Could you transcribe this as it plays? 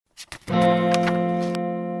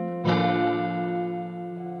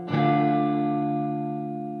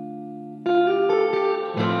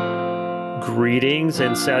Greetings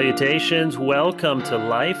and salutations. Welcome to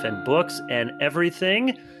Life and Books and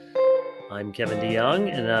Everything. I'm Kevin DeYoung,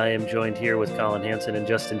 and I am joined here with Colin Hanson and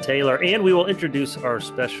Justin Taylor, and we will introduce our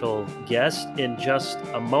special guest in just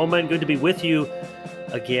a moment. Good to be with you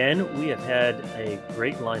again. We have had a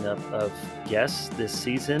great lineup of guests this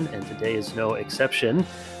season, and today is no exception.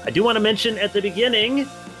 I do want to mention at the beginning,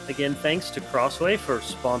 again, thanks to Crossway for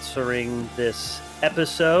sponsoring this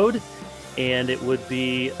episode. And it would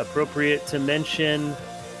be appropriate to mention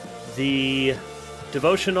the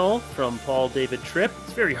devotional from Paul David Tripp.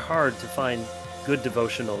 It's very hard to find good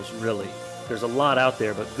devotionals, really. There's a lot out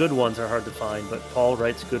there, but good ones are hard to find. But Paul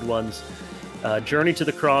writes good ones. Journey to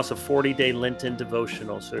the Cross, a 40-day Lenten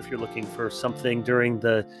devotional. So if you're looking for something during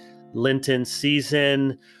the Lenten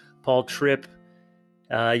season, Paul Tripp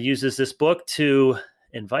uses this book to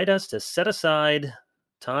invite us to set aside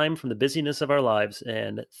time from the busyness of our lives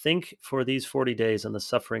and think for these 40 days on the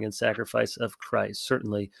suffering and sacrifice of Christ.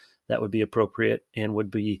 Certainly that would be appropriate and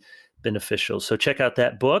would be beneficial. So check out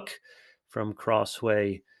that book from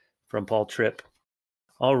Crossway from Paul Tripp.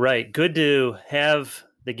 All right, good to have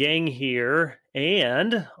the gang here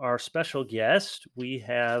and our special guest. We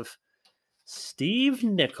have Steve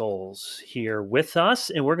Nichols here with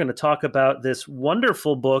us, and we're going to talk about this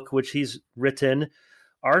wonderful book which he's written,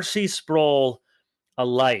 R.C. Sproul, A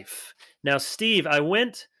Life. Now, Steve, I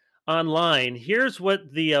went online. Here's what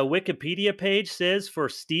the Wikipedia page says for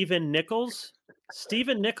Stephen Nichols.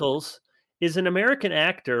 Stephen Nichols is an American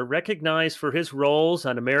actor recognized for his roles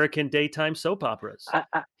on American daytime soap operas.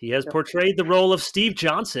 He has portrayed the role of Steve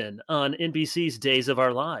Johnson on NBC's Days of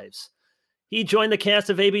Our Lives. He joined the cast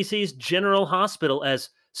of ABC's General Hospital as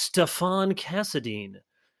Stefan Cassadine.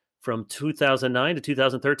 From 2009 to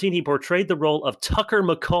 2013, he portrayed the role of Tucker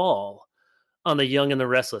McCall on The Young and the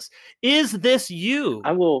Restless. Is this you?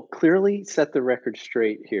 I will clearly set the record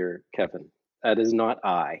straight here, Kevin. That is not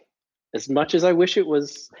I. As much as I wish it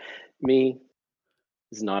was me,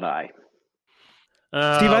 it's not I.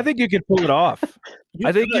 Steve, I think you could pull it off.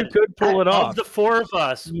 I think you could pull it off. Of the four of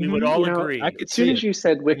us, we would all agree. As soon as you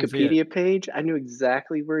said Wikipedia page, I knew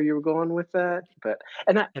exactly where you were going with that.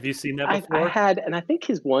 Have you seen that before? I had, and I think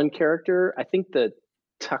his one character, I think the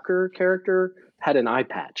Tucker character had an eye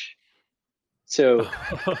patch. So,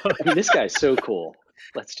 this guy's so cool.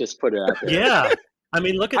 Let's just put it out there. Yeah. I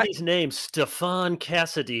mean, look at these names. Stefan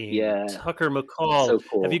Cassadine, Tucker McCall. So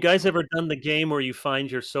cool. Have you guys ever done the game where you find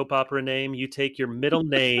your soap opera name? You take your middle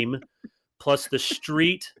name plus the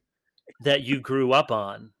street that you grew up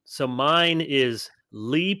on. So mine is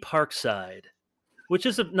Lee Parkside, which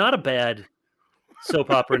is not a bad soap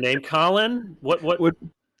opera name. Colin, what would...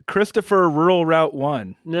 Christopher Rural Route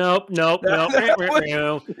 1. Nope.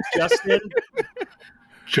 Justin?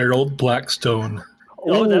 Gerald Blackstone.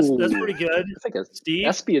 Oh, that's pretty good. It's like a Steve?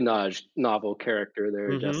 espionage novel character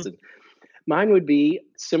there, Justin. Mine would be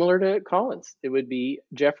similar to Colin's. It would be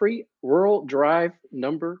Jeffrey, Rural Drive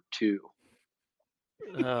number 2.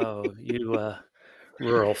 Oh, you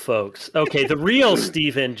rural folks. Okay, the real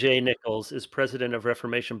Stephen J. Nichols is president of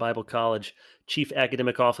Reformation Bible College, chief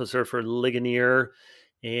academic officer for Ligonier,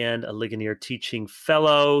 and a Ligonier teaching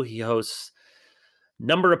fellow. He hosts a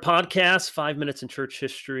number of podcasts, 5 Minutes in Church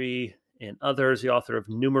History and others. The author of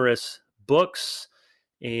numerous books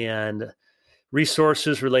and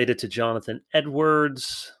resources related to Jonathan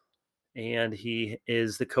Edwards. And he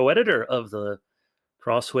is the co-editor of the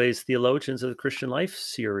Crossway's Theologians of the Christian Life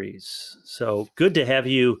series. So good to have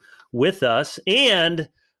you with us. And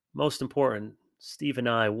most important, Steve and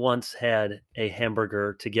I once had a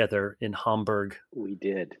hamburger together in Hamburg. We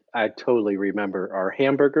did. I totally remember our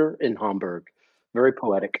hamburger in Hamburg. Very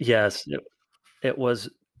poetic. Yes, it was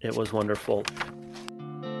wonderful.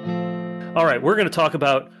 All right, we're going to talk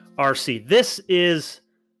about RC. This is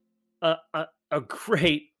a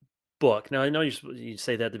great book. Now, I know you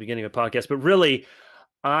say that at the beginning of the podcast, but really,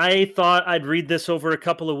 I thought I'd read this over a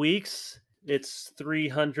couple of weeks. It's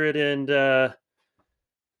 350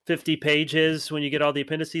 pages when you get all the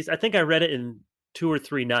appendices. I think I read it in 2 or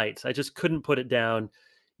 3 nights. I just couldn't put it down.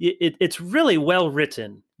 It's really well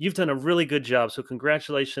written. You've done a really good job, so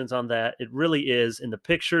congratulations on that. It really is. And the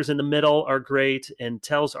pictures in the middle are great and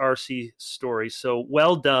tells RC stories. So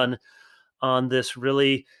well done on this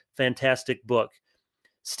really fantastic book.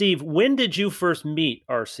 Steve, when did you first meet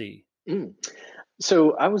RC?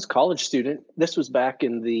 So I was a college student. This was back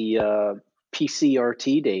in the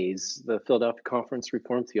PCRT days, the Philadelphia Conference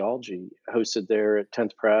Reformed Theology, hosted there at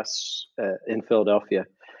 10th Press in Philadelphia.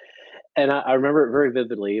 And I remember it very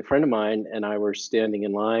vividly. A friend of mine and I were standing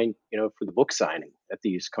in line, for the book signing at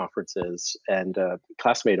these conferences, and a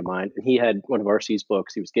classmate of mine, and he had one of RC's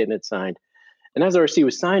books. He was getting it signed. And as RC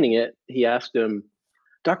was signing it, he asked him,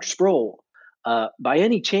 Dr. Sproul, by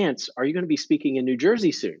any chance, are you going to be speaking in New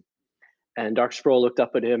Jersey soon? And Dr. Sproul looked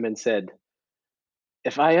up at him and said,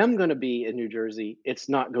 if I am going to be in New Jersey, it's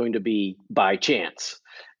not going to be by chance.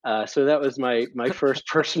 So that was my first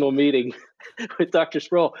personal meeting with Dr.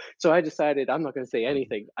 Sproul. So I decided I'm not going to say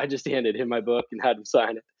anything. I just handed him my book and had him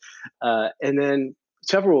sign it. And then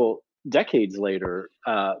several decades later,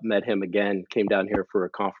 met him again, came down here for a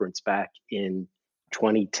conference back in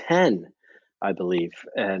 2010, I believe,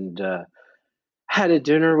 and had a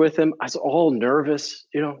dinner with him. I was all nervous,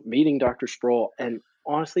 meeting Dr. Sproul. And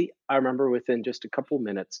honestly, I remember within just a couple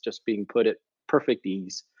minutes, just being put at perfect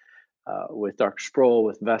ease with Dr. Sproul,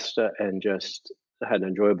 with Vesta, and just had an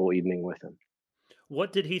enjoyable evening with him.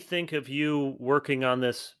 What did he think of you working on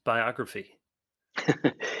this biography?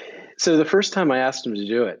 So the first time I asked him to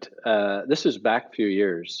do it, this was back a few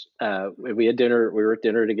years. We had dinner. We were at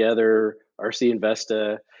dinner together, RC and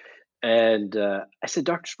Vesta, and I said,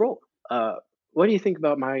 Dr. Sproul, what do you think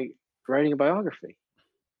about my writing a biography?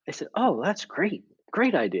 I said, oh, that's great.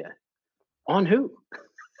 Great idea. On who?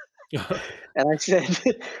 And I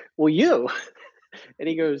said, well, you. And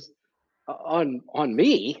he goes, on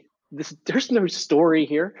me? There's no story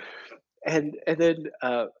here. And then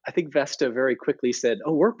I think Vesta very quickly said,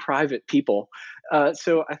 oh, we're private people.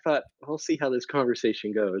 So I thought, we'll see how this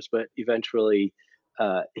conversation goes. But eventually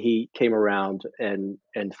he came around and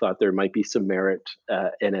thought there might be some merit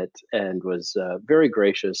in it, and was very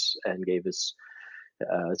gracious and gave his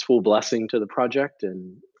full blessing to the project.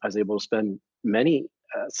 And I was able to spend many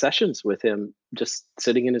sessions with him, just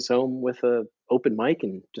sitting in his home with an open mic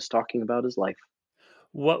and just talking about his life.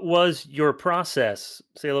 What was your process?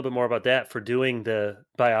 Say a little bit more about that for doing the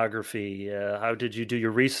biography. How did you do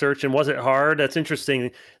your research, and was it hard? That's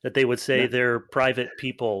interesting that they would say they're private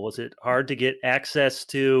people. Was it hard to get access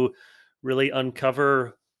to really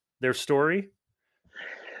uncover their story?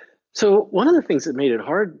 So one of the things that made it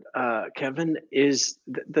hard, Kevin, is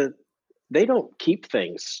they don't keep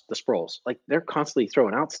things, the Sproulls. Like, they're constantly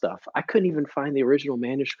throwing out stuff. I couldn't even find the original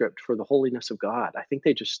manuscript for The Holiness of God. I think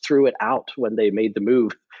they just threw it out when they made the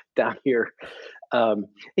move down here.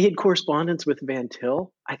 He had correspondence with Van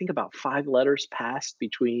Til. I think about 5 letters passed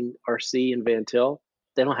between RC and Van Til.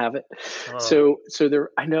 They don't have it. Oh. So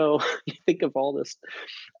there, I know you think of all this,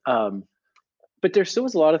 but there still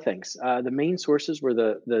was a lot of things. The main sources were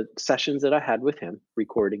the sessions that I had with him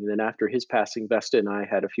recording. And then after his passing, Vesta and I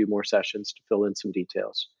had a few more sessions to fill in some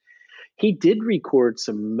details. He did record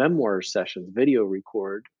some memoir sessions, video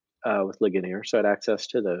record with Ligonier, so I had access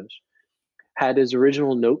to those. Had his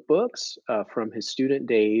original notebooks from his student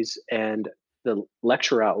days and the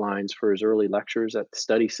lecture outlines for his early lectures at the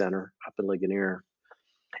study center up in Ligonier.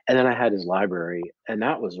 And then I had his library, and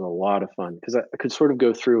that was a lot of fun because I could sort of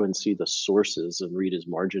go through and see the sources and read his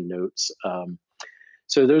margin notes.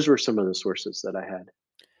 So those were some of the sources that I had.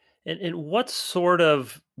 And what sort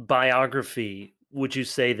of biography would you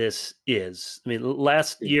say this is? I mean,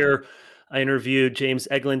 last year I interviewed James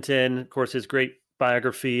Eglinton, of course, his great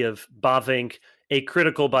biography of Bavinck, a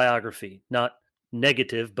critical biography, not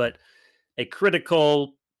negative, but a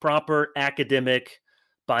critical, proper academic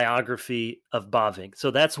biography of Bavinck.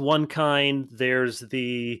 So that's one kind. There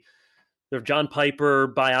are John Piper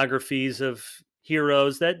biographies of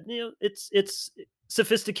heroes that, it's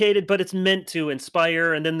sophisticated, but it's meant to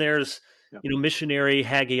inspire. And then there's, missionary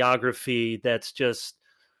hagiography that's just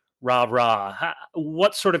rah rah.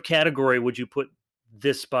 What sort of category would you put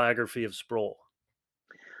this biography of Sproul?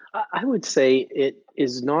 I would say it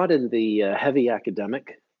is not in the heavy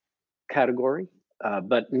academic category,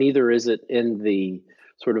 but neither is it in the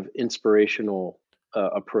sort of inspirational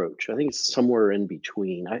approach. I think it's somewhere in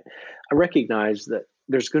between. I recognize that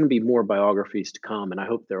there's going to be more biographies to come, and I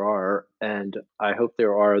hope there are, and I hope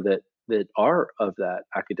there are that are of that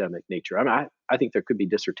academic nature. I mean, I think there could be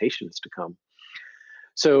dissertations to come.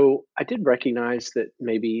 So I did recognize that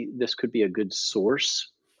maybe this could be a good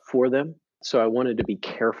source for them. So I wanted to be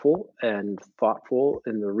careful and thoughtful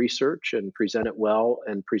in the research and present it well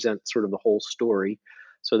and present sort of the whole story,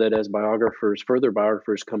 so that as further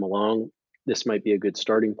biographers come along, this might be a good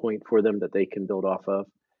starting point for them that they can build off of.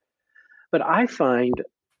 But I find,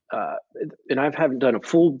 and I haven't done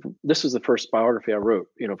this is the first biography I wrote,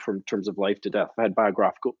 from terms of life to death. I had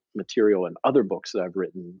biographical material in other books that I've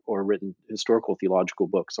written, or written historical theological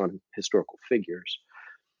books on historical figures.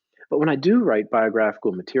 But when I do write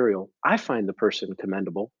biographical material, I find the person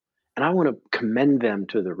commendable, and I want to commend them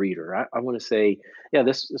to the reader. I want to say, yeah,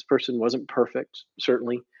 this person wasn't perfect,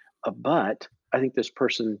 certainly, but I think this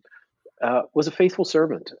person was a faithful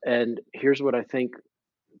servant. And here's what I think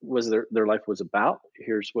was their life was about.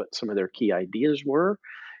 Here's what some of their key ideas were.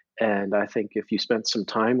 And I think if you spent some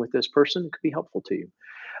time with this person, it could be helpful to you.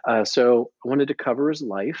 So I wanted to cover his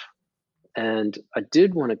life. And I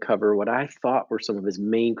did want to cover what I thought were some of his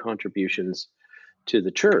main contributions to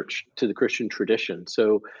the church, to the Christian tradition.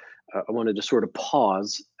 So I wanted to sort of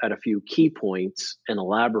pause at a few key points and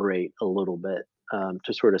elaborate a little bit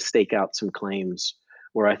to sort of stake out some claims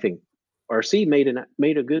where I think RC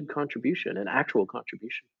made a good contribution, an actual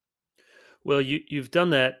contribution. Well, you've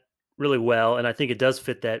done that really well, and I think it does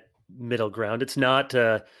fit that middle ground. It's not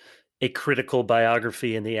a critical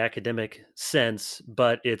biography in the academic sense,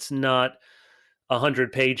 but it's not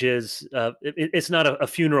 100 pages. It's not a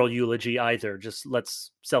funeral eulogy either. Just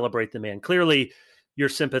let's celebrate the man. Clearly, you're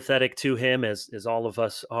sympathetic to him, as all of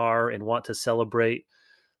us are, and want to celebrate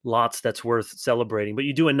lots that's worth celebrating. But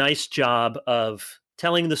you do a nice job of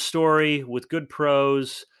telling the story with good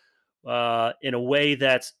prose in a way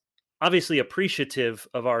that's obviously appreciative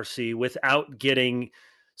of RC without getting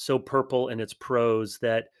so purple in its prose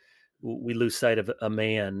that we lose sight of a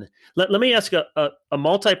man. Let me ask a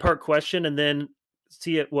multi-part question and then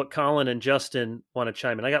see what Colin and Justin want to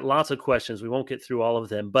chime in. I got lots of questions. We won't get through all of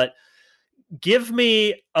them, but give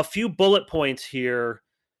me a few bullet points here.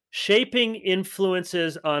 Shaping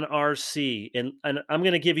influences on RC. And I'm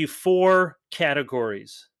going to give you 4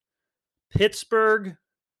 categories: Pittsburgh,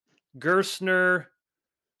 Gerstner,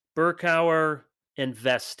 Berkouwer, and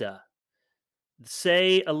Vesta.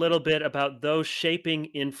 Say a little bit about those shaping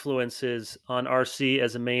influences on RC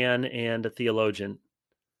as a man and a theologian.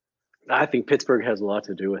 I think Pittsburgh has a lot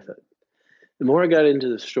to do with it. The more I got into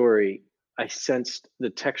the story, I sensed the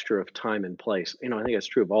texture of time and place. I think that's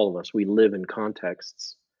true of all of us. We live in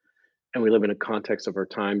contexts, and we live in a context of our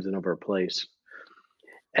times and of our place.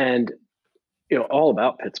 And all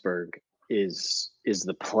about Pittsburgh is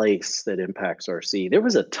the place that impacts RC. There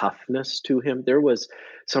was a toughness to him. There was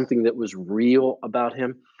something that was real about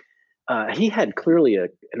him. He had clearly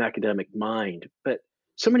an academic mind, but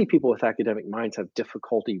so many people with academic minds have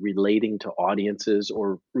difficulty relating to audiences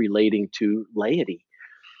or relating to laity.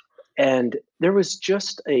 And there was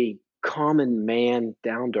just a common man,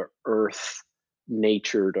 down to earth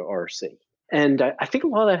nature to RC. And I think a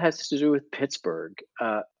lot of that has to do with Pittsburgh.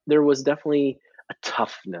 There was definitely a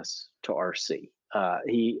toughness to RC.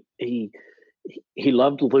 He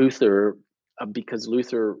loved Luther because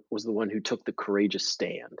Luther was the one who took the courageous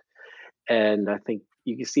stand. And I think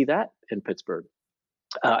you can see that in Pittsburgh.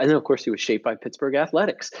 And then, of course, he was shaped by Pittsburgh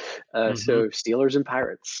athletics. So Steelers and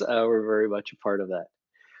Pirates were very much a part of that.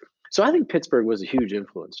 So I think Pittsburgh was a huge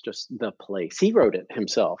influence, just the place. He wrote it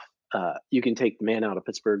himself. You can take the man out of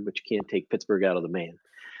Pittsburgh, but you can't take Pittsburgh out of the man.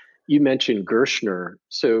 You mentioned Gerstner.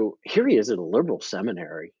 So here he is at a liberal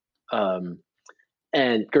seminary. And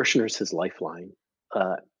Gerstner's his lifeline.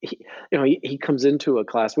 He comes into a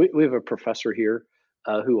class. We have a professor here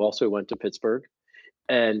who also went to Pittsburgh.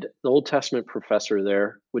 And the Old Testament professor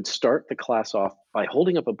there would start the class off by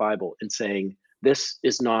holding up a Bible and saying, "This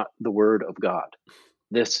is not the word of God.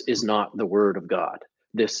 This is not the word of God.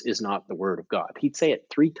 This is not the word of God." He'd say it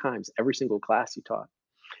 3 times every single class he taught.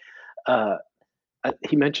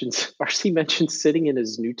 RC mentions sitting in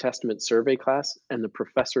his New Testament survey class and the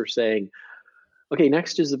professor saying, "Okay,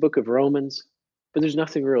 next is the book of Romans, but there's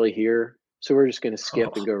nothing really here. So we're just going to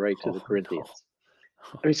skip and go right to the Corinthians." No.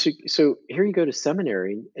 I mean, so here you go to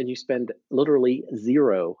seminary and you spend literally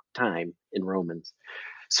 0 time in Romans.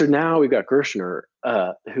 So now we've got Gerstner,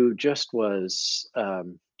 who just was,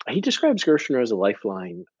 he describes Gerstner as a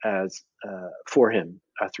lifeline for him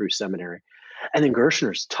through seminary. And then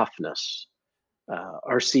Gerstner's toughness.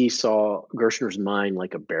 RC saw Gerstner's mind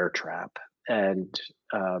like a bear trap. And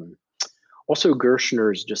also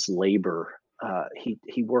Gerstner's just labor.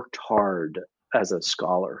 He worked hard as a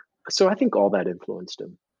scholar. So I think all that influenced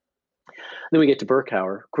him. Then we get to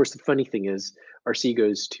Berkouwer. Of course, the funny thing is, RC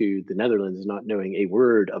goes to the Netherlands not knowing a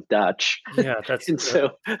word of Dutch. Yeah, that's and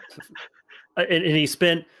so. And he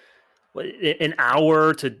spent an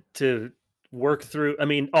hour to work through. I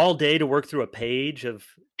mean, all day to work through a page of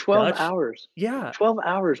 12 Dutch. hours. Yeah, 12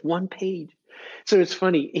 hours, 1 page. So it's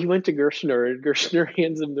funny. He went to Gerstner, and Gerstner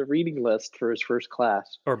hands him the reading list for his first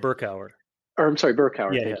class. Or Berkouwer. Or I'm sorry,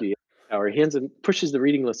 Berkouwer. Yeah, thank you. He hands and pushes the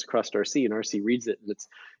reading list across to RC, and RC reads it, and it's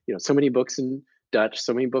so many books in Dutch,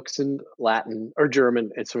 so many books in Latin or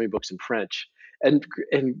German, and so many books in French. And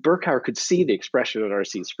Berkouwer could see the expression on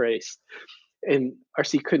RC's face, and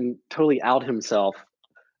RC couldn't totally out himself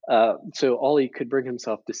So all he could bring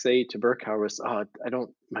himself to say to Berkauer was, "Oh,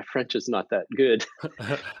 my French is not that good."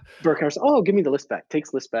 Berkauer says, "Oh, give me the list back."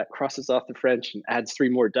 Takes list back, crosses off the French, and adds 3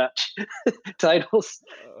 more Dutch titles.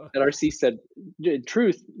 And RC said, "In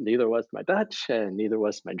truth, neither was my Dutch and neither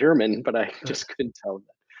was my German, but I just couldn't tell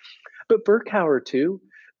that." But Berkauer too,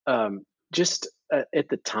 just at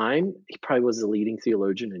the time, he probably was the leading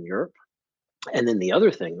theologian in Europe. And then the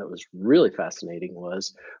other thing that was really fascinating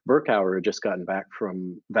was Berkauer had just gotten back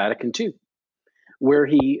from Vatican II, where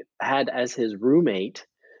he had as his roommate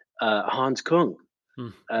Hans Kung.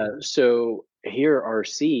 So here,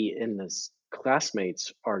 RC and his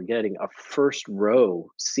classmates are getting a first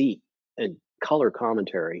row seat and color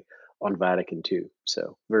commentary on Vatican II.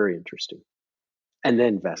 So very interesting. And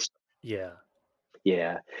then Vesta. Yeah.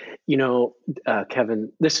 Yeah.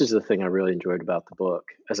 Kevin, this is the thing I really enjoyed about the book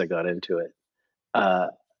as I got into it.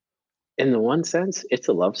 In the one sense, it's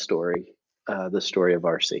a love story, the story of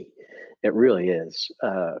RC. It really is.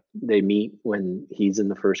 They meet when he's in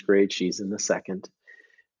the first grade, she's in the second.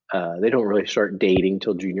 They don't really start dating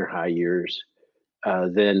till junior high years.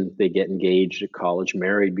 Then they get engaged at college,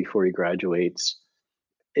 married before he graduates.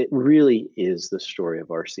 It really is the story of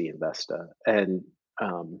RC and Vesta. And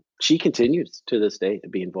she continues to this day to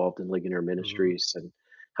be involved in Ligonier Ministries and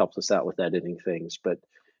helps us out with editing things. But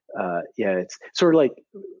it's sort of like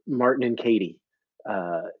Martin and Katie.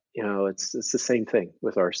 It's the same thing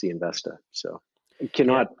with RC and Vesta. So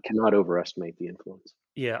cannot overestimate the influence.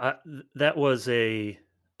 Yeah, that was a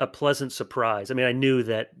pleasant surprise. I mean, I knew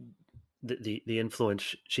that the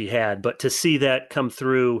influence she had, but to see that come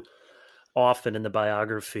through often in the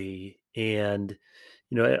biography, and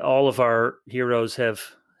all of our heroes have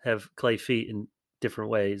clay feet in different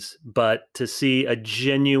ways, but to see a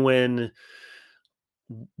genuine,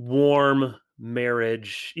 warm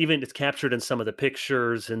marriage, even it's captured in some of the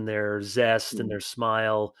pictures, and their zest and their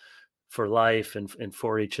smile for life and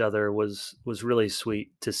for each other was really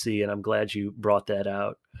sweet to see. And I'm glad you brought that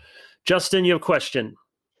out. Justin, you have a question.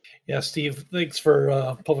 Yeah, Steve, thanks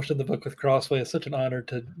for publishing the book with Crossway. It's such an honor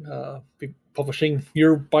to be publishing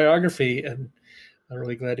your biography, and I'm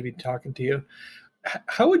really glad to be talking to you.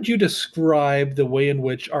 How would you describe the way in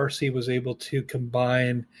which RC was able to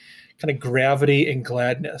combine kind of gravity and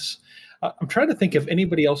gladness? I'm trying to think of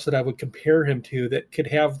anybody else that I would compare him to that could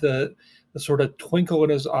have the sort of twinkle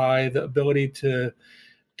in his eye, the ability to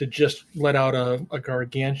just let out a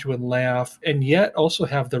gargantuan laugh, and yet also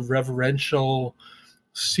have the reverential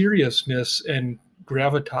seriousness and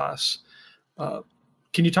gravitas.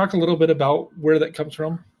 Can you talk a little bit about where that comes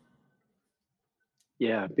from?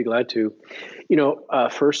 Yeah, I'd be glad to.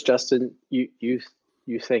 First, Justin, you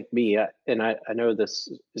thank me, and I know this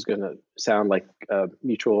is going to sound like a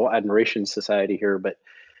mutual admiration society here, but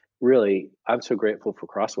really, I'm so grateful for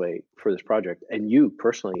Crossway for this project, and you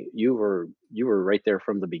personally, you were right there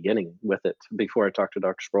from the beginning with it before I talked to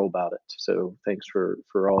Dr. Sproul about it. So thanks for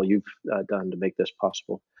all you've done to make this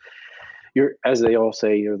possible. You're, as they all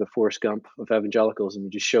say, you're the Forrest Gump of evangelicals, and you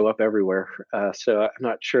just show up everywhere. So I'm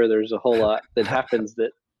not sure there's a whole lot that happens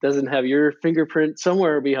that doesn't have your fingerprint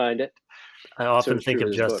somewhere behind it. I often think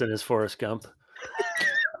of Justin as Forrest Gump.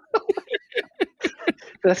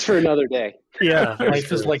 That's for another day. Yeah,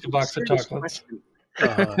 life is like a box of chocolates.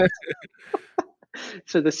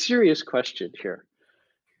 So the serious question here,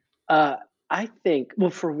 I think, well,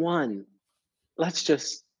 for one, let's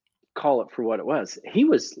just call it for what it was. He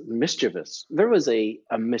was mischievous. There was a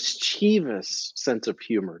mischievous sense of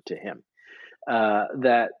humor to him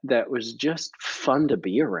that was just fun to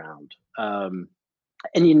be around. And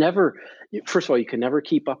first of all, you could never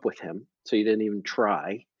keep up with him, so you didn't even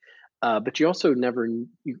try. But you also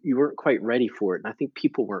you weren't quite ready for it. And I think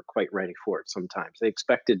people weren't quite ready for it sometimes. They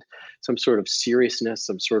expected some sort of seriousness,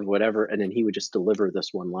 some sort of whatever, and then he would just deliver this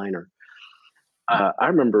one-liner. I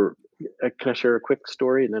remember, can I share a quick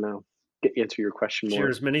story and then I'll answer your question more? Share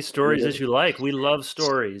as many stories as you like. We love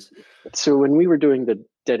stories. So when we were doing the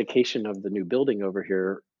dedication of the new building over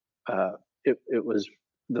here, it was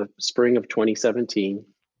the spring of 2017.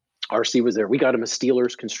 RC was there. We got him a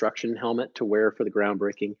Steelers construction helmet to wear for the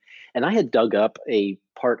groundbreaking. And I had dug up a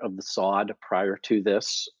part of the sod prior to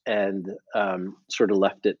this and sort of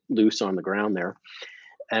left it loose on the ground there.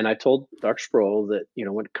 And I told Dr. Sproul that,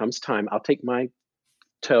 when it comes time, I'll take my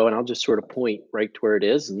toe and I'll just sort of point right to where it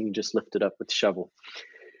is, and you can just lift it up with the shovel.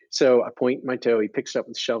 So I point my toe, he picks it up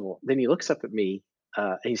with the shovel. Then he looks up at me,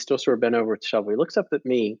 and he's still sort of bent over with the shovel. He looks up at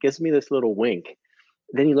me, gives me this little wink.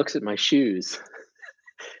 Then he looks at my shoes.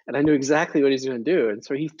 And I knew exactly what he's going to do. And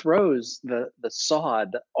so he throws the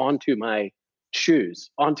sod onto my shoes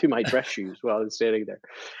onto my dress shoes while I was standing there.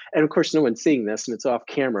 And of course, no one's seeing this, and it's off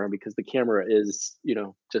camera because the camera is,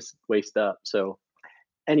 just waist up. So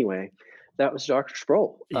anyway, that was Dr.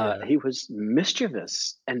 Sproul. Yeah. He was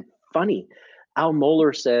mischievous and funny. Al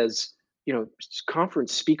Mohler says,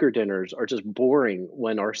 conference speaker dinners are just boring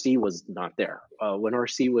when RC was not there. When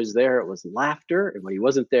RC was there, it was laughter. And when he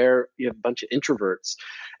wasn't there, you have a bunch of introverts,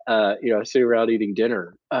 sitting around eating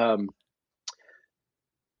dinner.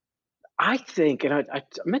 I think, and I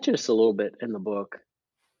mentioned this a little bit in the book,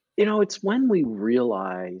 it's when we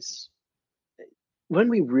realize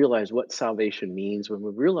what salvation means, when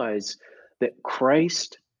we realize that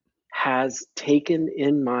Christ has taken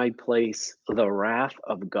in my place the wrath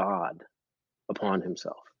of God upon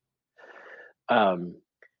himself,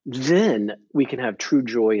 then we can have true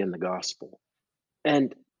joy in the gospel.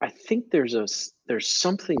 And I think there's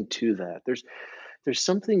something to that. There's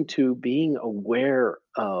something to being aware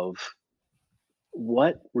of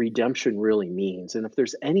what redemption really means. And if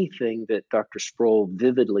there's anything that Dr. Sproul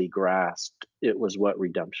vividly grasped, it was what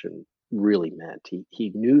redemption really meant.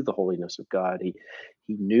 He knew the holiness of God. He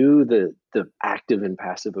knew the active and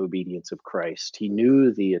passive obedience of Christ. He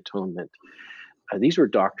knew the atonement. These were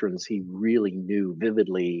doctrines he really knew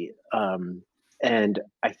vividly. And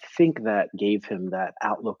I think that gave him that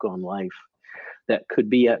outlook on life that could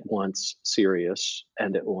be at once serious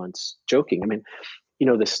and at once joking. I mean,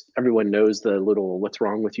 this, everyone knows the little "what's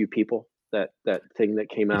wrong with you people," that thing that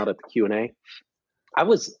came out at the Q&A. I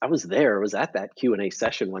was there. I was at that Q&A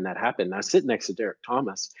session when that happened. I was sitting next to Derek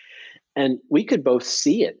Thomas, and we could both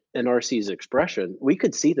see it in RC's expression. We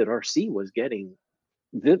could see that RC was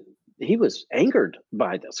he was angered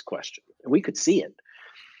by this question. We could see it.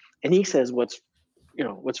 And he says, what's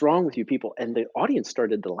wrong with you people? And the audience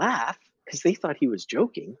started to laugh because they thought he was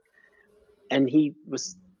joking. And he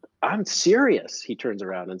was, "I'm serious," he turns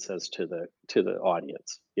around and says to the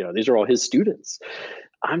audience. These are all his students.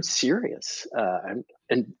 "I'm serious."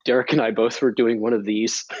 And Derek and I both were doing one of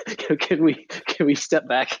these. Can we step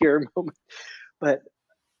back here a moment? But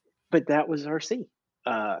that was RC.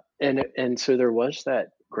 And so there was that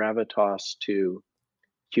gravitas to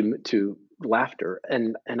laughter.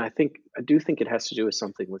 And I do think it has to do with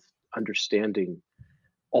something with understanding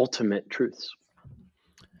ultimate truths.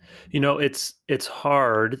 It's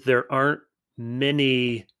hard. There aren't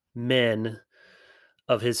many men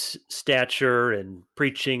of his stature and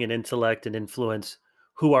preaching and intellect and influence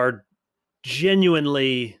who are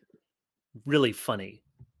genuinely really funny.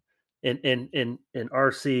 And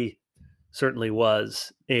RC certainly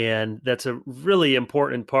was. And that's a really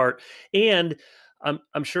important part. And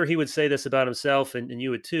I'm sure he would say this about himself, and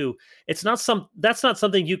you would too. That's not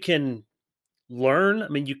something you can learn. I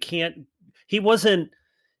mean, you can't. He wasn't.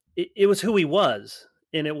 It was who he was,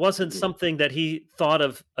 and it wasn't something that he thought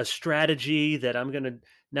of a strategy that I'm going to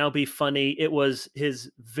now be funny. It was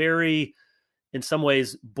his very, in some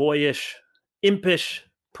ways, boyish, impish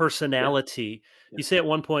personality. Yeah. You say at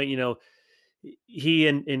one point, he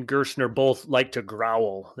and Gerstner both liked to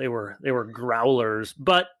growl. They were growlers,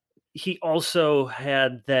 but he also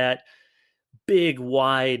had that big,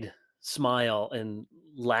 wide smile and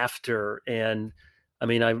laughter. And I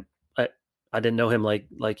mean, I didn't know him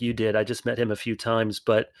like you did. I just met him a few times,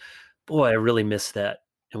 but boy, I really miss that.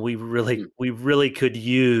 And we really could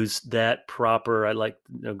use that proper, I like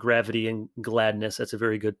gravity and gladness. That's a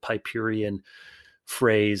very good Piperian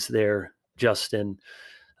phrase there, Justin.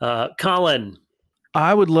 Colin.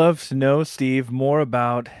 I would love to know, Steve, more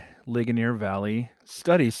about Ligonier Valley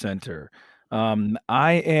Study Center.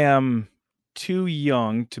 I am too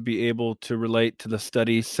young to be able to relate to the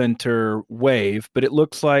study center wave, but it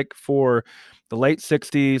looks like for the late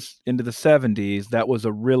 60s into the 70s, that was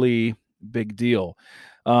a really big deal.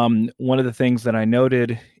 One of the things that I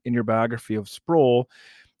noted in your biography of Sproul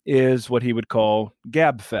is what he would call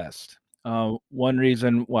Gab Fest. One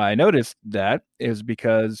reason why I noticed that is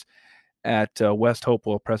because at West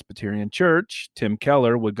Hopewell Presbyterian Church, Tim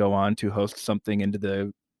Keller would go on to host something into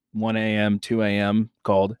the 1 a.m., 2 a.m.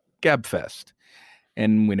 called Gab Fest.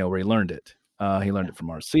 And we know where he learned it. He learned it from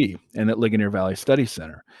RC and at Ligonier Valley Study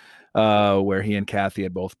Center, where he and Kathy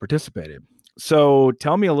had both participated. So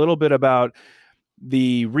tell me a little bit about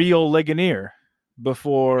the real Ligonier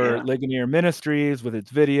before Ligonier Ministries with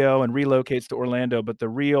its video and relocates to Orlando, but the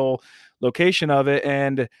real location of it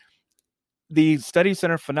and the study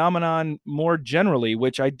center phenomenon more generally,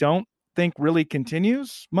 which I don't think really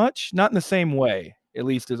continues much, not in the same way, at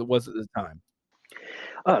least as it was at the time.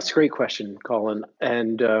 Oh, it's a great question, Colin.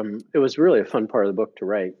 And it was really a fun part of the book to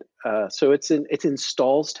write. So it's in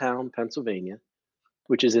Stallstown, Pennsylvania,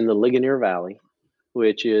 which is in the Ligonier Valley,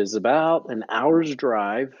 which is about an hour's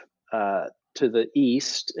drive to the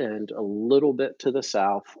east and a little bit to the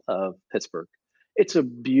south of Pittsburgh. It's a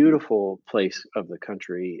beautiful place of the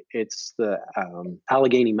country. It's the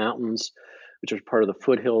Allegheny Mountains, which are part of the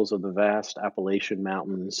foothills of the vast Appalachian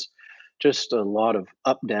Mountains. Just a lot of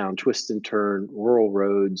up, down, twist and turn, rural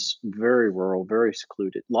roads, very rural, very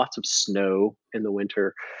secluded, lots of snow in the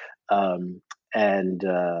winter.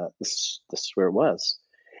 This is where it was.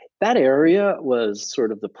 That area was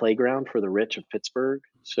sort of the playground for the rich of Pittsburgh.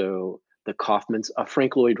 So the Kaufmans,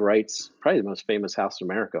 Frank Lloyd Wright's, probably the most famous house in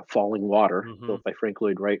America, Falling Water, built by Frank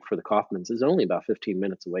Lloyd Wright for the Kaufmans, is only about 15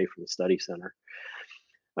 minutes away from the study center.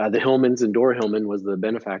 The Hillmans, and Dora Hillman was the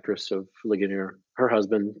benefactress of Ligonier. Her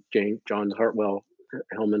husband, John Hartwell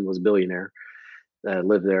Hillman, was a billionaire,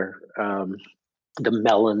 lived there. The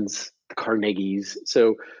Mellons, the Carnegies.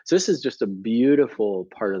 So this is just a beautiful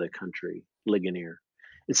part of the country, Ligonier.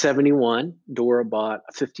 In 71, Dora bought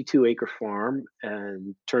a 52-acre farm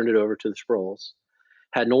and turned it over to the Sproulls.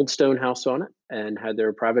 Had an old stone house on it and had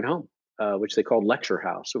their private home, which they called Lecture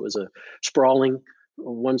House. It was a sprawling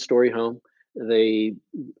one-story home. They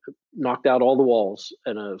knocked out all the walls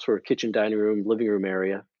in a sort of kitchen, dining room, living room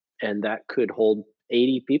area, and that could hold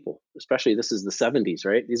 80 people. Especially, this is the 70s,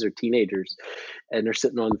 right? These are teenagers, and they're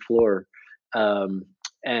sitting on the floor, and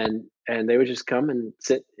they would just come and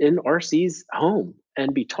sit in RC's home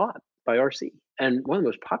and be taught by RC. And one of the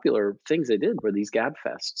most popular things they did were these gab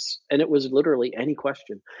fests, and it was literally any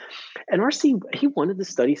question. And RC, he wanted the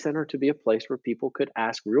study center to be a place where people could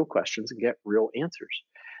ask real questions and get real answers.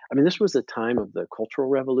 I mean, this was a time of the Cultural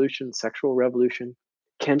Revolution, Sexual Revolution.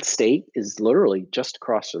 Kent State is literally just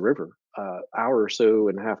across the river, hour or so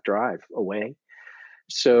and a half drive away.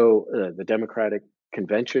 So the Democratic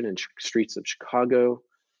Convention in streets of Chicago,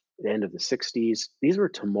 the end of the 60s, these were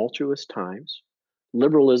tumultuous times.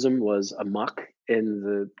 Liberalism was amok in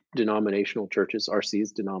the denominational churches,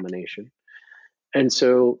 RC's denomination. And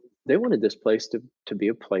so they wanted this place to be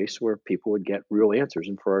a place where people would get real answers.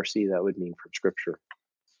 And for RC, that would mean from Scripture.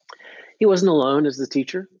 He wasn't alone as the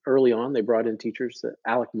teacher. Early on, they brought in teachers.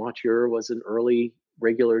 Alec Montier was an early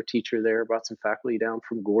regular teacher there, brought some faculty down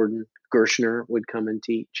from Gordon. Gershner would come and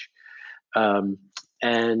teach.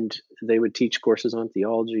 And they would teach courses on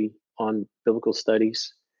theology, on biblical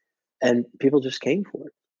studies, and people just came for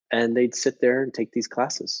it. And they'd sit there and take these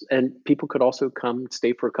classes. And people could also come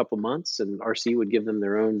stay for a couple months, and RC would give them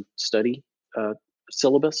their own study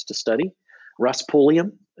syllabus to study. Russ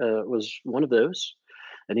Pulliam was one of those.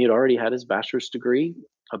 And he had already had his bachelor's degree,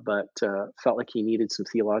 but felt like he needed some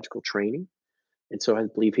theological training. And so I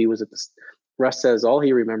believe he was at the, Russ says all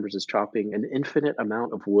he remembers is chopping an infinite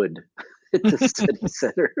amount of wood at the study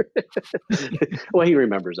center. Well, he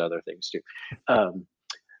remembers other things too.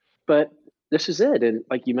 But this is it. And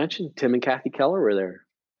like you mentioned, Tim and Kathy Keller were there.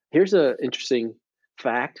 Here's an interesting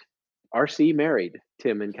fact. RC married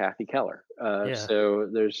Tim and Kathy Keller. So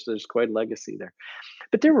there's quite a legacy there.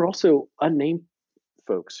 But there were also unnamed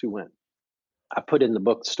folks who went. I put in the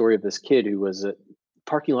book the story of this kid who was at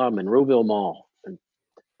parking lot of Monroeville Mall, and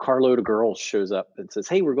a carload of girls shows up and says,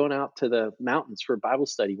 "Hey, we're going out to the mountains for a Bible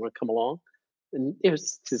study. You want to come along?" And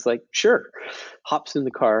he's like, "Sure." Hops in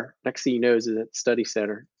the car. Next thing he knows is at the study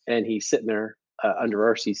center, and he's sitting there under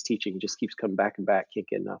RC's teaching. He just keeps coming back and back. Can't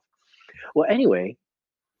get enough. Well, anyway,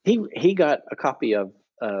 he got a copy of.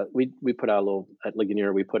 We put out a little at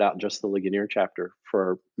Ligonier. We put out just the Ligonier chapter for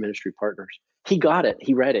our ministry partners. He got it.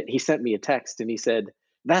 He read it. He sent me a text and he said,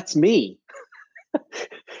 "That's me."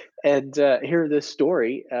 And here, this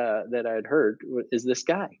story that I had heard is this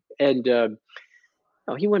guy. And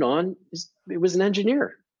he went on. He was an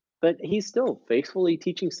engineer, but he's still faithfully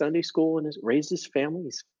teaching Sunday school and has raised his family.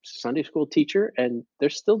 He's a Sunday school teacher, and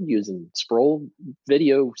they're still using Sproul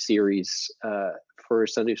video series for a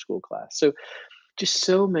Sunday school class. So just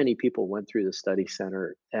so many people went through the study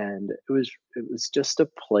center, and it was just a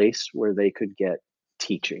place where they could get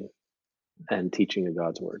teaching and teaching of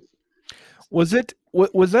God's word. Was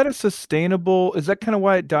that a sustainable, is that kind of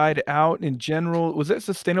why it died out in general? Was that a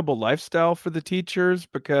sustainable lifestyle for the teachers?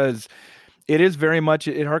 Because it is very much,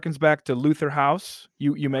 it harkens back to Luther House.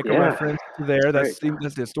 You make a reference to there. That's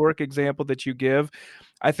the historic example that you give.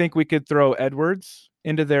 I think we could throw Edwards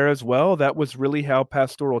into there as well. That was really how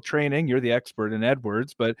pastoral training, you're the expert in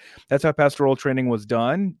Edwards, but that's how pastoral training was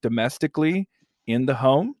done domestically in the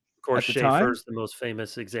home. Of course, Schaeffer's the most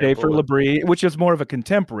famous example. Schaeffer, Labrie, which is more of a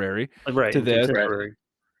contemporary to this.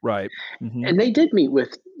 Right. Mm-hmm. And they did meet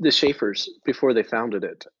with the Schaeffers before they founded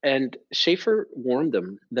it. And Schaeffer warned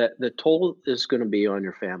them that the toll is going to be on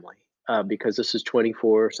your family because this is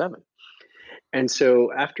 24/7. And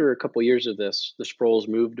so after a couple of years of this, the Sproulls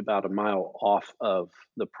moved about a mile off of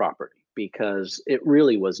the property. because it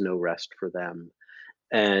really was no rest for them.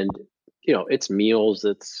 And it's meals,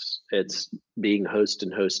 it's being host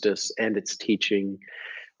and hostess, and it's teaching.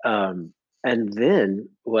 And then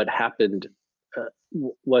what happened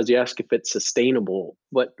was, you ask if it's sustainable.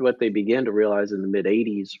 What they began to realize in the mid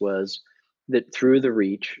 '80s was that through the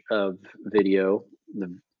reach of video,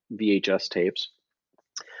 the VHS tapes,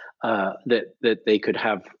 that they could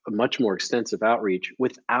have a much more extensive outreach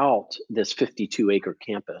without this 52-acre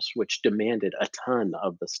campus, which demanded a ton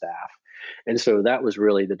of the staff. And so that was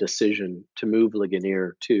really the decision to move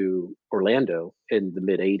Ligonier to Orlando in the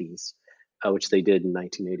mid '80s, which they did in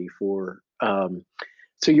 1984.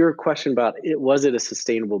 So your question about was it a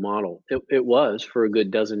sustainable model? It was for a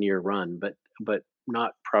good dozen-year run, but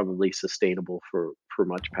not probably sustainable for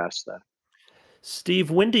much past that.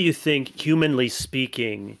 Steve, when do you think, humanly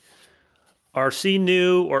speaking, RC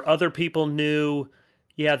knew or other people knew,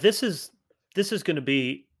 yeah, this is going to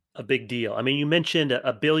be a big deal? I mean, you mentioned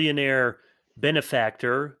a billionaire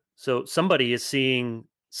benefactor, so somebody is seeing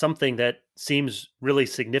something that seems really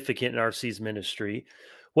significant in RC's ministry.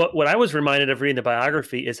 What I was reminded of reading the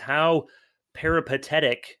biography is how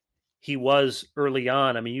peripatetic he was early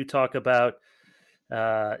on. I mean, you talk about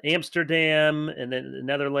Amsterdam, and then the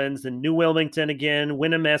Netherlands, and New Wilmington again,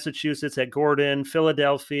 Wyndham, Massachusetts at Gordon,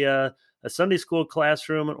 Philadelphia, a Sunday school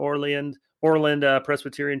classroom in Orland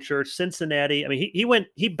Presbyterian Church, Cincinnati. I mean,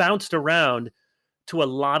 he bounced around to a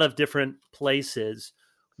lot of different places.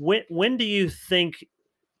 When do you think,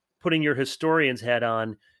 putting your historian's hat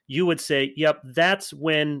on, you would say, yep, that's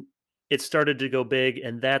when it started to go big,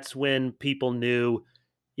 and that's when people knew,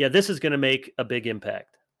 yeah, this is going to make a big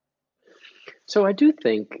impact? So I do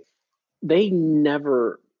think they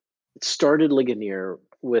never started Ligonier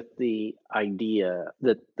with the idea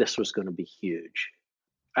that this was going to be huge.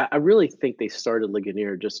 I really think they started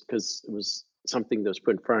Ligonier just because it was something that was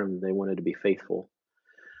put in front of them. They wanted to be faithful.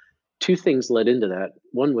 Two things led into that.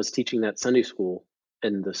 One was teaching that Sunday school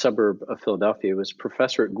in the suburb of Philadelphia. It was a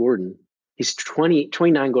professor at Gordon. He's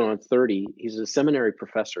 29 going on 30. He's a seminary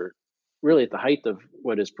professor, really at the height of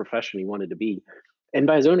what his profession he wanted to be. And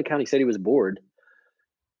by his own account, he said he was bored.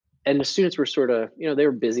 And the students were sort of, they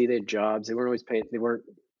were busy, they had jobs, they weren't always paying, they weren't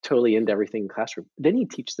totally into everything in the classroom. Then he'd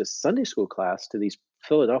teach this Sunday school class to these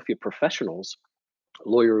Philadelphia professionals,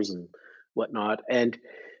 lawyers and whatnot, and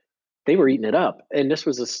they were eating it up. And this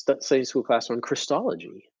was a Sunday school class on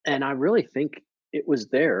Christology. And I really think it was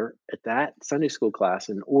there at that Sunday school class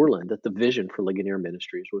in Orland that the vision for Ligonier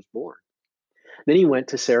Ministries was born. Then he went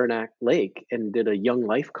to Saranac Lake and did a Young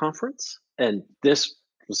Life conference. And this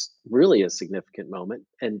was really a significant moment.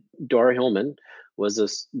 And Dora Hillman was a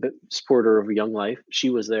supporter of Young Life. She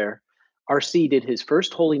was there. RC did his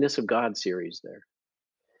first Holiness of God series there.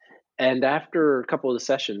 And after a couple of the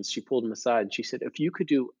sessions, she pulled him aside and she said, if you could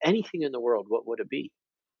do anything in the world, what would it be?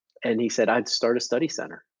 And he said, I'd start a study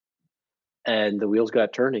center. And the wheels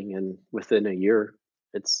got turning, and within a year,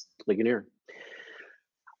 it's Ligonier.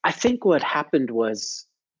 I think what happened was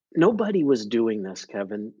nobody was doing this,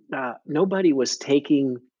 Kevin. Nobody was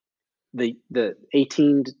taking the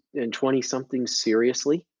 18 and 20 somethings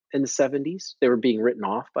seriously in the 70s. They were being written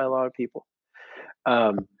off by a lot of people.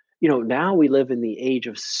 Now we live in the age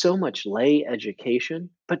of so much lay education,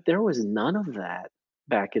 but there was none of that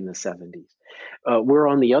back in the 70s. We're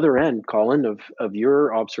on the other end, Colin, of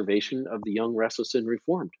your observation of the young, restless, and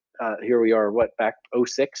reformed. Here we are, back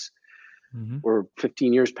 06? Mm-hmm. We're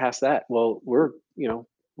 15 years past that. Well, we're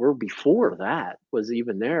before that was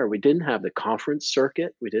even there. We didn't have the conference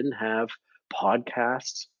circuit. We didn't have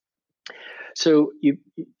podcasts. So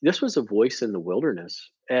this was a voice in the wilderness.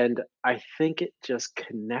 And I think it just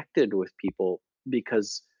connected with people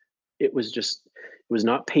because it was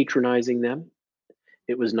not patronizing them.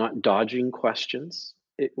 It was not dodging questions.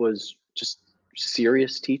 It was just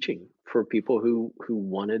serious teaching for people who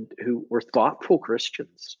were thoughtful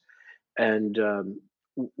Christians and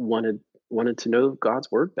wanted to know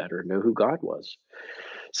God's word better, know who God was.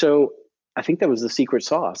 So I think that was the secret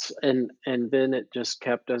sauce. And then it just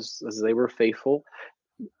kept as they were faithful.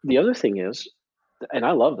 The other thing is, and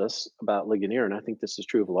I love this about Ligonier, and I think this is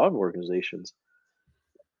true of a lot of organizations,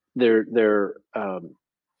 they're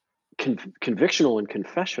convictional and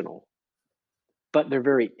confessional, but they're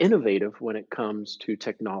very innovative when it comes to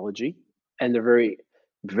technology, and they're very,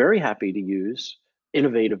 very happy to use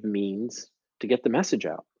innovative means to get the message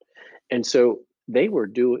out. And so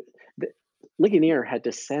Ligonier had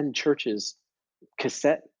to send churches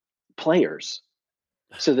cassette players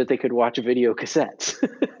so that they could watch video cassettes.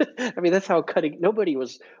 I mean, that's how nobody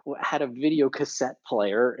had a video cassette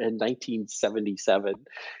player in 1977,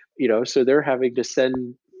 so they're having to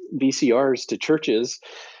send VCRs to churches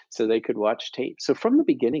so they could watch tape. So from the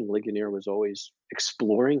beginning, Ligonier was always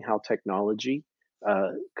exploring how technology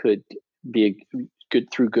could be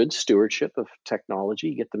good through good stewardship of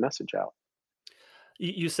technology, get the message out.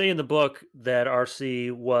 You say in the book that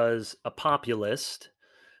RC was a populist,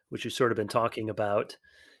 which you've sort of been talking about,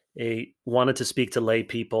 wanted to speak to lay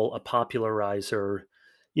people, a popularizer.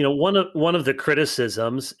 One of the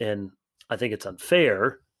criticisms, and I think it's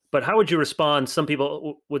unfair, but how would you respond? Some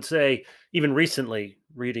people would say, even recently,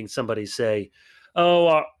 reading somebody say,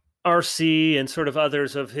 "Oh, RC and sort of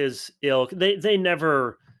others of his ilk, they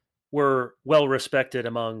never were well respected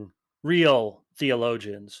among real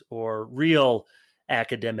theologians or real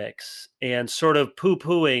academics," and sort of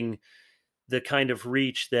poo-pooing the kind of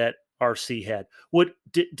reach that RC had.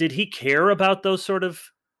 Did he care about those sort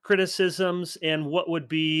of criticisms, and what would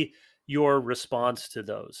be your response to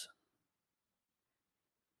those?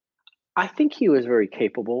 I think he was very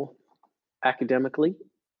capable academically,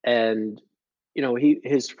 and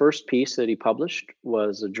his first piece that he published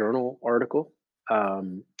was a journal article,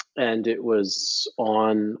 and it was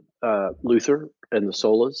on Luther and the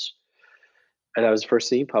solas. And that was the first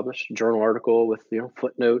thing he published, a journal article with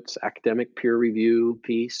footnotes, academic peer review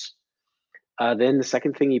piece. Then the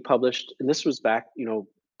second thing he published, and this was back,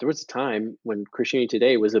 there was a time when Christianity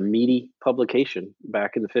Today was a meaty publication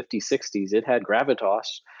back in the 50s, 60s. It had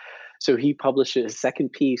gravitas. So he published his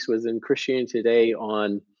second piece was in Christianity Today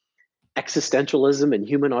on existentialism and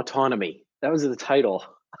human autonomy. That was the title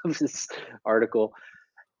of this article.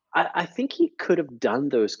 I think he could have done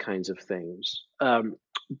those kinds of things.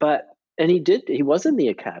 And he did. He was in the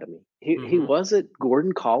academy. He was at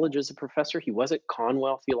Gordon College as a professor. He was at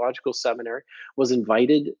Conwell Theological Seminary, was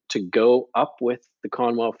invited to go up with the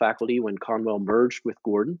Conwell faculty when Conwell merged with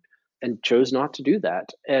Gordon, and chose not to do that.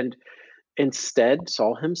 And instead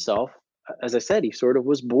saw himself, as I said, he sort of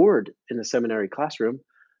was bored in the seminary classroom,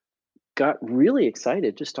 got really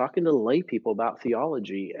excited just talking to lay people about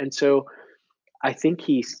theology. And so I think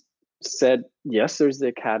he said, yes, there's the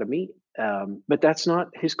academy, but that's not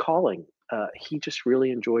his calling. He just really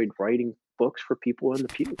enjoyed writing books for people in the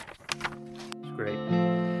pew. That's great.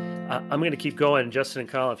 I'm going to keep going. Justin and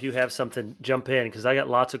Colin, if you have something, jump in, because I got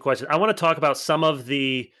lots of questions. I want to talk about some of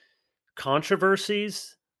the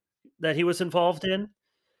controversies that he was involved in.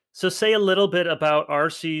 So say a little bit about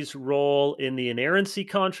RC's role in the inerrancy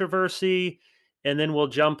controversy, and then we'll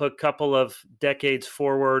jump a couple of decades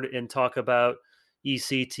forward and talk about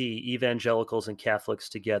ECT, evangelicals and Catholics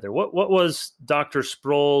together. What was Dr.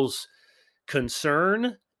 Sproul's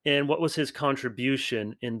concern, and what was his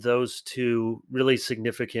contribution in those two really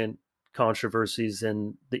significant controversies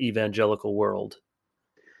in the evangelical world?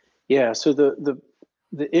 Yeah, so the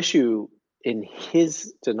issue in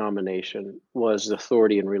his denomination was the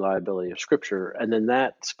authority and reliability of Scripture, and then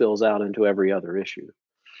that spills out into every other issue.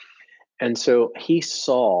 And so he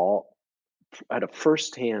saw, at a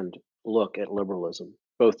firsthand look at liberalism,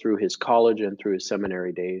 both through his college and through his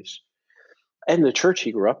seminary days, and the church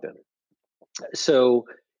he grew up in. So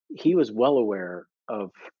he was well aware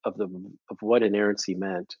of what inerrancy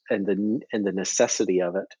meant and the necessity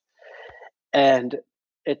of it. And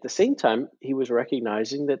at the same time, he was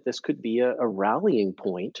recognizing that this could be a rallying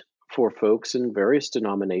point for folks in various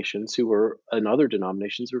denominations who were in other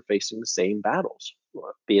denominations who were facing the same battles,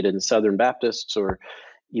 be it in Southern Baptists or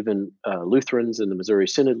even Lutherans and the Missouri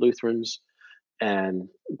Synod Lutherans, and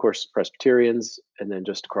of course Presbyterians, and then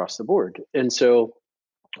just across the board. And so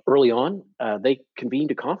early on, they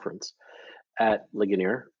convened a conference at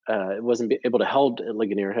Ligonier. It wasn't able to held at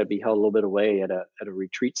Ligonier; it had to be held a little bit away at a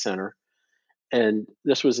retreat center. And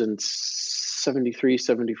this was in 73,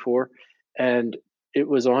 74. And it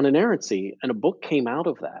was on inerrancy. And a book came out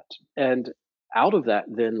of that. And out of that,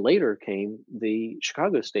 then later came the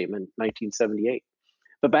Chicago Statement, 1978.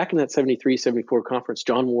 But back in that 73, 74 conference,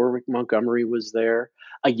 John Warwick Montgomery was there.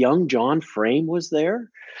 A young John Frame was there.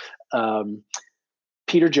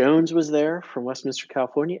 Peter Jones was there from Westminster,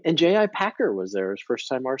 California. And J.I. Packer was there. His first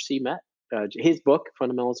time RC met. His book,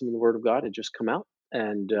 Fundamentalism in the Word of God, had just come out.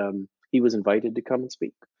 And he was invited to come and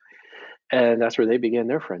speak. And that's where they began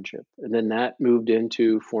their friendship. And then that moved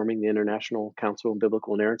into forming the International Council on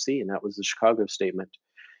Biblical Inerrancy, and that was the Chicago Statement.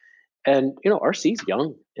 And, RC's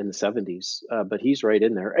young in the 70s, but he's right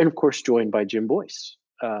in there. And of course, joined by Jim Boyce.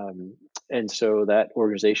 And so that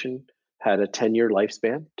organization had a 10-year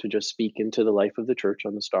lifespan to just speak into the life of the church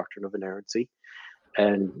on this doctrine of inerrancy.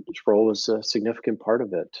 And Sproul was a significant part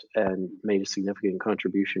of it and made a significant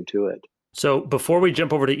contribution to it. So before we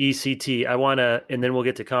jump over to ECT, I want to, and then we'll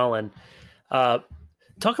get to Colin,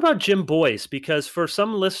 talk about Jim Boyce, because for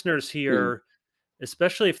some listeners here,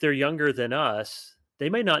 especially if they're younger than us, they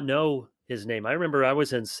may not know his name. I remember I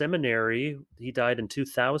was in seminary. He died in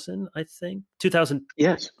 2000, I think. 2000.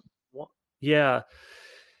 Yes. Yeah.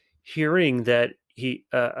 Hearing that he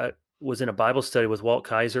was in a Bible study with Walt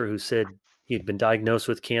Kaiser, who said he had been diagnosed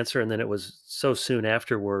with cancer, and then it was so soon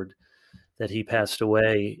afterward that he passed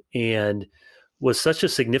away, and was such a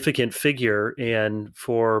significant figure. And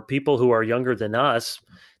for people who are younger than us,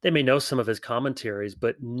 they may know some of his commentaries,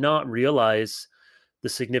 but not realize the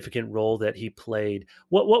significant role that he played.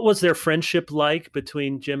 What was their friendship like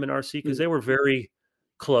between Jim and RC? Because they were very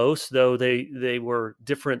close, though they were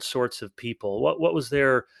different sorts of people. What was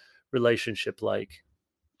their relationship like?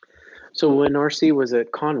 So when RC was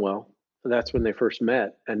at Conwell, that's when they first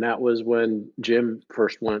met, and that was when Jim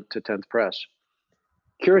first went to 10th Press.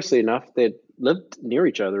 Curiously enough, they'd lived near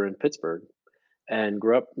each other in Pittsburgh and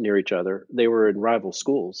grew up near each other. They were in rival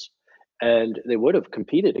schools, and they would have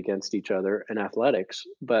competed against each other in athletics.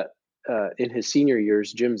 But in his senior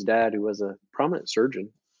years, Jim's dad, who was a prominent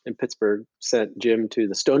surgeon in Pittsburgh, sent Jim to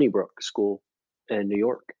the Stony Brook School in New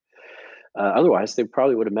York. Otherwise, they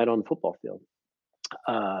probably would have met on the football field.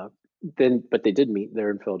 But they did meet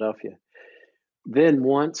there in Philadelphia. Then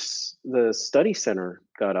once the study center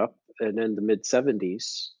got up, and in the mid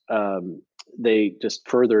 70s, they just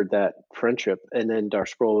furthered that friendship. And then Dar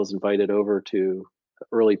Sproul was invited over to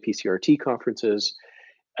early PCRT conferences,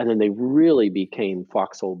 and then they really became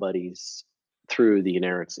foxhole buddies through the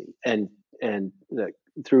inerrancy and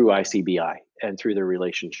through ICBI and through their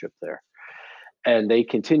relationship there. And they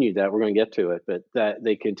continued that. We're going to get to it, but that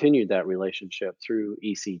they continued that relationship through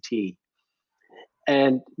ECT.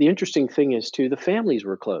 And the interesting thing is, too, the families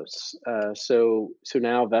were close. So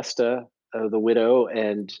now Vesta, the widow,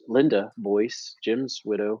 and Linda Boyce, Jim's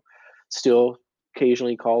widow, still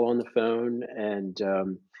occasionally call on the phone. And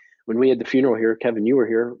when we had the funeral here, Kevin, you were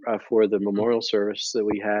here for the memorial service that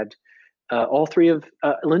we had. All three of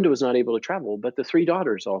Linda was not able to travel, but the three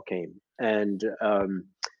daughters all came, and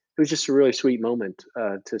it was just a really sweet moment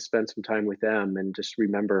to spend some time with them and just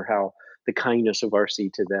remember how the kindness of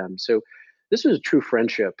RC to them. So this was a true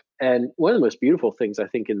friendship. And one of the most beautiful things I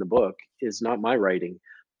think in the book is not my writing,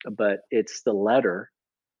 but it's the letter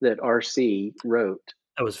that RC wrote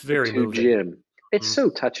That was very to moving. Jim. It's so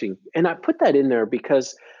touching. And I put that in there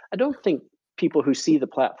because I don't think people who see the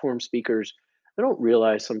platform speakers, they don't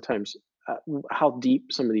realize sometimes how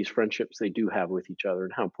deep some of these friendships they do have with each other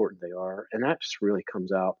and how important they are. And that just really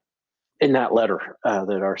comes out in that letter that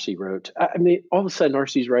RC wrote. I mean, all of a sudden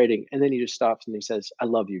RC's writing, and then he just stops and he says, "I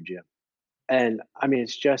love you, Jim." And I mean,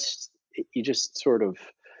 it's just, you just sort of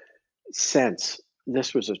sense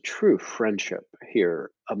this was a true friendship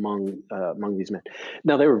here among these men.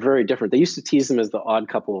 Now, they were very different. They used to tease them as the odd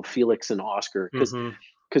couple of Felix and Oscar,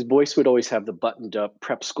 because Boyce would always have the buttoned up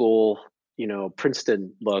prep school,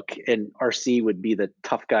 Princeton look, and RC would be the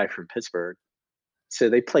tough guy from Pittsburgh. So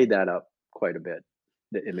they played that up quite a bit,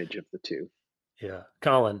 the image of the two. Yeah.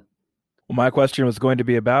 Colin. Well, my question was going to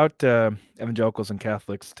be about evangelicals and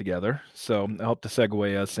Catholics together, so I hope to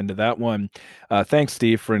segue us into that one. Thanks,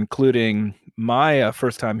 Steve, for including my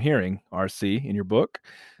first time hearing RC in your book.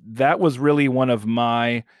 That was really one of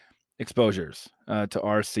my exposures to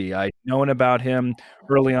RC. I'd known about him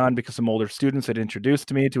early on because some older students had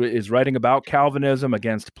introduced me to his writing about Calvinism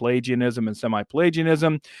against Pelagianism and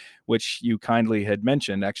semi-Pelagianism, which you kindly had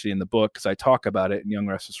mentioned actually in the book, because I talk about it in Young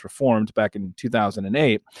Restless Reformed back in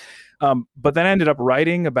 2008. But then I ended up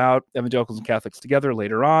writing about evangelicals and Catholics together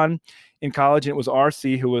later on in college, and it was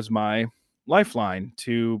RC who was my lifeline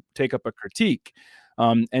to take up a critique.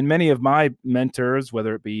 And many of my mentors,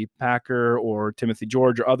 whether it be Packer or Timothy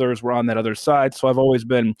George or others, were on that other side. So I've always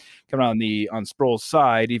been kind of on Sproul's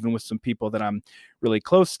side, even with some people that I'm really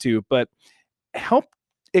close to. But help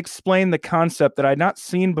explain the concept that I'd not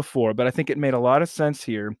seen before, but I think it made a lot of sense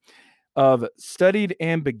here, of studied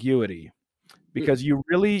ambiguity. Because you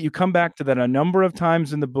come back to that a number of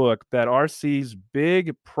times in the book, that RC's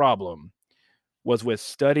big problem was with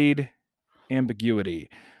studied ambiguity.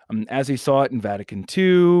 As he saw it in Vatican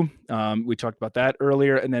II, we talked about that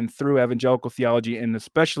earlier, and then through evangelical theology, and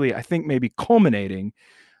especially, I think, maybe culminating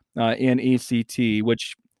in ECT,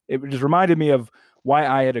 which it just reminded me of why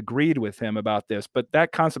I had agreed with him about this. But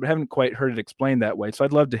that concept, I haven't quite heard it explained that way. So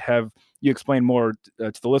I'd love to have you explain more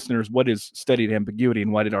to the listeners, what is studied ambiguity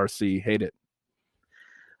and why did RC hate it?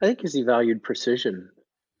 I think he valued precision.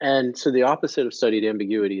 And so the opposite of studied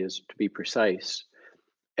ambiguity is to be precise.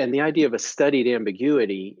 And the idea of a studied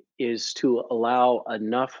ambiguity is to allow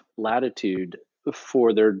enough latitude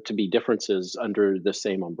for there to be differences under the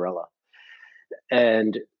same umbrella.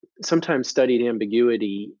 And sometimes studied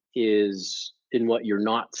ambiguity is in what you're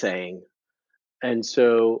not saying. And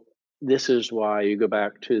so this is why you go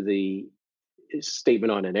back to the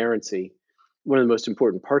statement on inerrancy, one of the most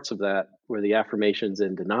important parts of that were the affirmations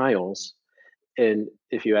and denials. And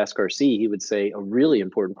if you ask RC, he would say a really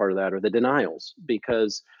important part of that are the denials,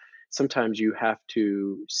 because sometimes you have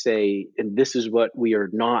to say, and this is what we are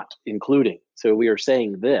not including. So we are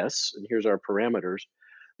saying this, and here's our parameters,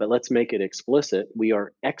 but let's make it explicit. We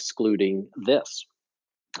are excluding this.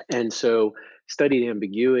 And so studied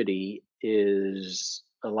ambiguity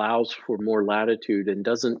allows for more latitude and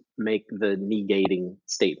doesn't make the negating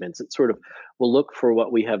statements. It sort of will look for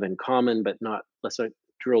what we have in common, but not, let's not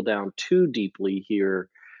drill down too deeply here,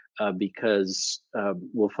 because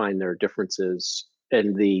we'll find there are differences,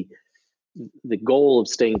 and the goal of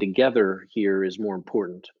staying together here is more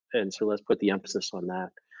important. And so let's put the emphasis on that.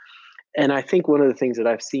 And I think one of the things that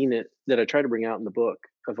I've seen that I try to bring out in the book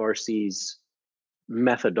of RC's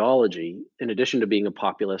methodology, in addition to being a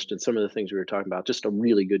populist and some of the things we were talking about, just a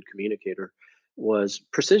really good communicator, was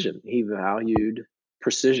precision. He valued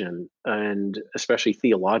precision, and especially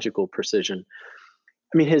theological precision.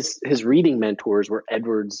 I mean, his reading mentors were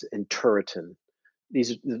Edwards and Turretin.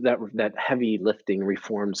 That heavy lifting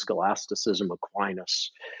Reformed scholasticism,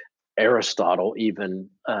 Aquinas, Aristotle, even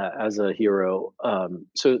as a hero.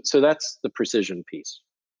 So that's the precision piece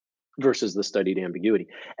versus the studied ambiguity.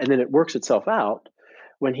 And then it works itself out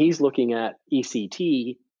when he's looking at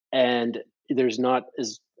ECT, and there's not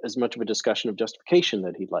as much of a discussion of justification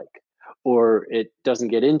that he'd like, or it doesn't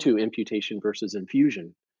get into imputation versus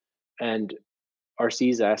infusion. And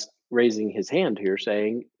RC's raising his hand here,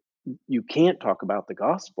 saying you can't talk about the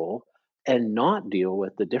gospel and not deal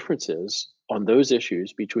with the differences on those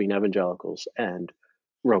issues between evangelicals and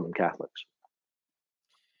Roman Catholics.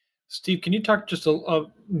 Steve, can you talk just a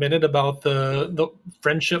minute about the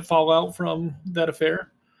friendship fallout from that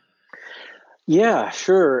affair? Yeah,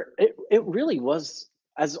 sure. It really was,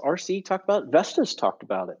 as RC talked about, Vestas talked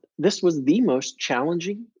about it. This was the most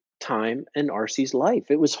challenging time in RC's life.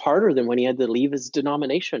 It was harder than when he had to leave his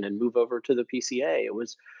denomination and move over to the PCA.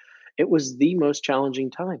 It was the most challenging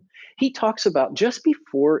time. He talks about just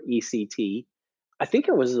before ECT, I think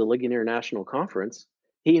it was the Ligonier National Conference,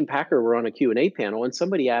 he and Packer were on a Q&A panel, and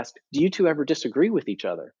somebody asked, do you two ever disagree with each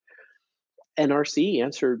other? And RC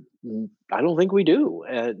answered, I don't think we do,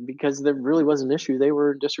 because there really was an issue they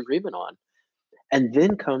were in disagreement on. And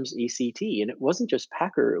then comes ECT, and it wasn't just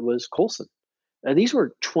Packer, it was Colson. These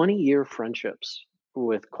were 20-year friendships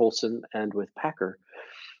with Colson and with Packer.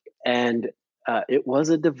 And it was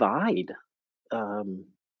a divide.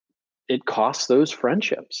 It cost those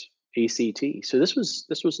friendships, ECT. So this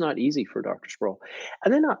was not easy for Dr. Sproul.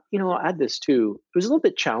 And then I'll add this too. It was a little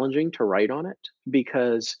bit challenging to write on it,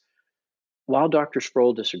 because while Dr.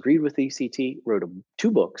 Sproul disagreed with ECT, wrote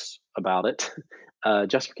 2 books about it,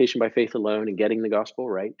 Justification by Faith Alone and Getting the Gospel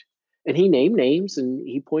Right. And he named names and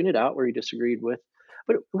he pointed out where he disagreed with,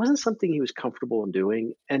 but it wasn't something he was comfortable in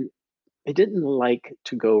doing. And he didn't like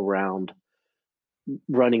to go around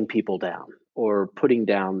running people down or putting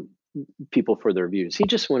down people for their views. He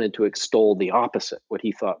just wanted to extol the opposite, what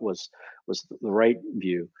he thought was the right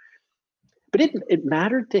view. But it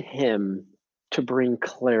mattered to him to bring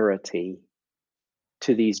clarity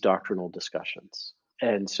to these doctrinal discussions.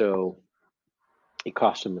 And so it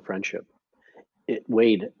cost him the friendship. It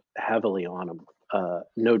weighed heavily on him,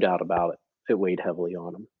 no doubt about it. It weighed heavily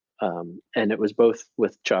on him. And it was both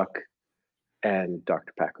with Chuck and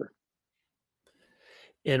Dr. Packer.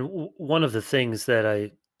 And one of the things that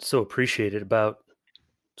I so appreciated about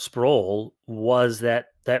Sproul was that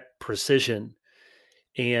precision.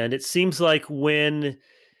 And it seems like when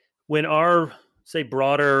our, say,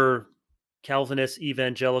 broader Calvinist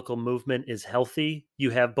evangelical movement is healthy, you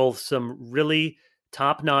have both some really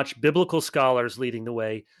top-notch biblical scholars leading the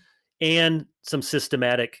way and some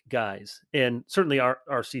systematic guys. And certainly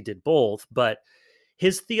RC did both, but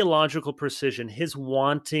his theological precision, his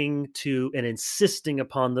wanting to and insisting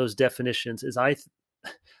upon those definitions is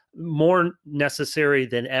more necessary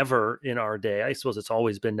than ever in our day. I suppose it's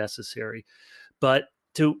always been necessary, but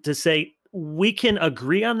to say we can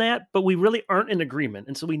agree on that, but we really aren't in agreement.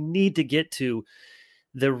 And so we need to get to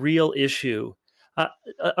the real issue.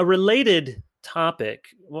 A related topic,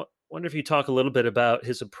 wonder if you talk a little bit about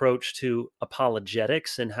his approach to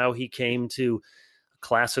apologetics and how he came to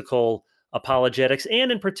classical apologetics.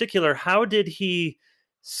 And in particular, how did he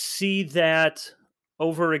see that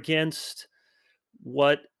over against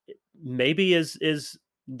what maybe is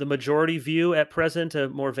the majority view at present, a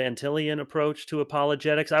more Van Tillian approach to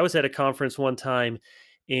apologetics? I was at a conference one time,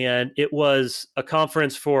 and it was a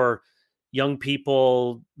conference for young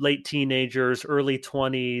people, late teenagers, early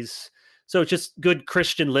 20s. So just good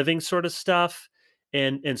Christian living sort of stuff.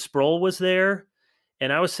 And Sproul was there.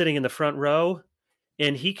 and I was sitting in the front row,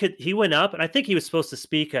 and he went up, and I think he was supposed to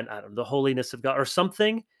speak on, I don't know, the holiness of God or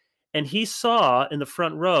something, and he saw in the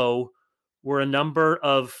front row were a number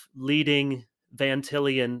of leading Van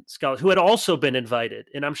Tillian scholars who had also been invited,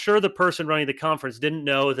 and I'm sure the person running the conference didn't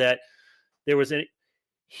know that there was any.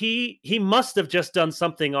 He must have just done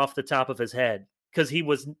something off the top of his head, because he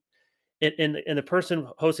was, and the person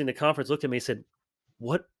hosting the conference looked at me and said,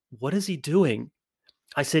 what is he doing?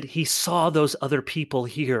 I said, he saw those other people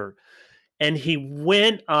here. And he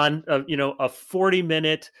went on a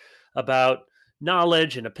 40-minute about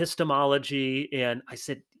knowledge and epistemology. And I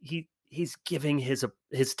said, he's giving his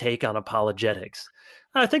take on apologetics.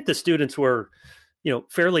 I think the students were,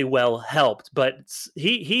 fairly well helped, but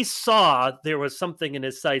he saw there was something in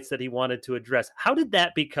his sights that he wanted to address. How did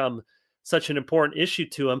that become such an important issue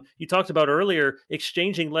to him? You talked about earlier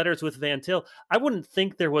exchanging letters with Van Til. I wouldn't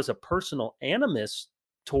think there was a personal animus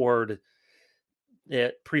toward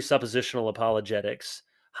presuppositional apologetics.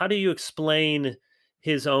 How do you explain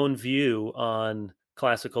his own view on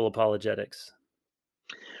classical apologetics?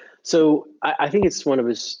 So I think it's one of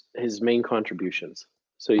his main contributions.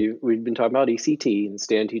 So we've been talking about ECT and the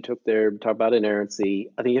stand he took there, talk about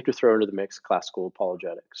inerrancy. I think you have to throw into the mix classical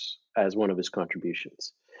apologetics as one of his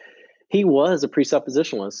contributions. He was a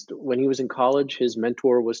presuppositionalist. When he was in college, his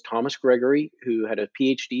mentor was Thomas Gregory, who had a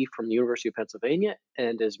PhD from the University of Pennsylvania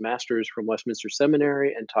and his master's from Westminster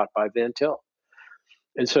Seminary and taught by Van Til.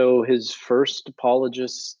 And so his first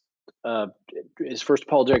apologetics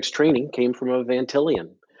training came from a Van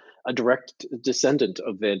Tillian, a direct descendant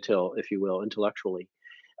of Van Til, if you will, intellectually.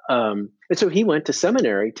 And so he went to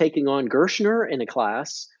seminary taking on Gershner in a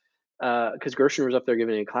class, because Gershner was up there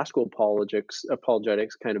giving a classical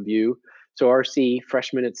apologetics kind of view. So RC,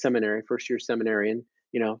 freshman at seminary, first year seminarian,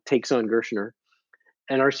 takes on Gershner.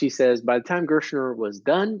 And RC says, by the time Gershner was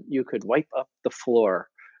done, you could wipe up the floor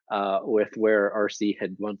with where RC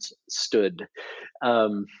had once stood.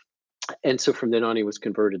 And so from then on, he was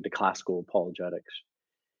converted to classical apologetics.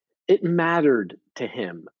 It mattered to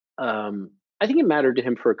him. I think it mattered to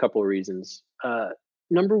him for a couple of reasons.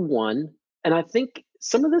 Number one, and I think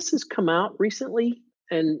some of this has come out recently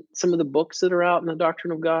in some of the books that are out in the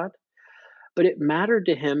Doctrine of God, but it mattered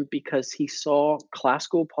to him because he saw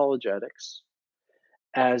classical apologetics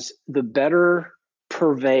as the better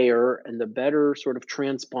purveyor and the better sort of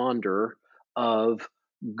transponder of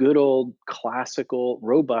good old classical,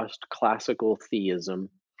 robust classical theism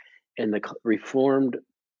in the Reformed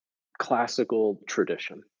classical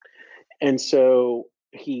tradition. And so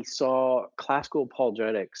he saw classical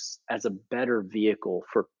apologetics as a better vehicle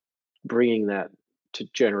for bringing that to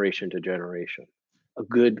generation, a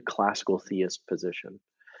good classical theist position.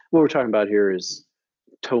 What we're talking about here is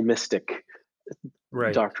Thomistic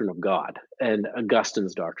doctrine of God and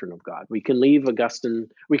Augustine's doctrine of God. We can leave Aquinas'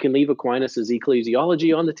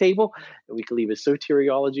 ecclesiology on the table, and we can leave his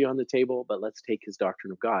soteriology on the table, but let's take his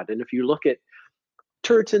doctrine of God. And if you look at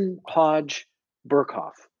Turretin, Hodge,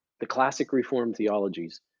 Berkhoff, the classic Reformed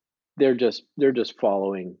theologies, they're just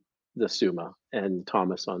following the Summa and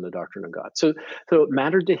Thomas on the doctrine of God. So it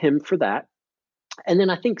mattered to him for that. And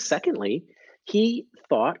then I think secondly, he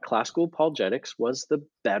thought classical apologetics was the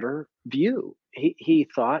better view. He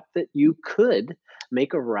thought that you could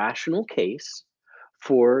make a rational case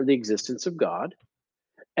for the existence of God,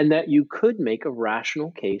 and that you could make a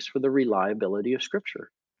rational case for the reliability of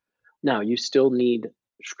Scripture. Now, you still need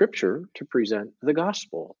Scripture to present the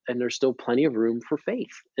gospel, and there's still plenty of room for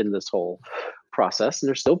faith in this whole process, and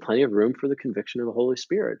there's still plenty of room for the conviction of the Holy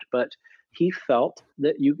Spirit. But he thought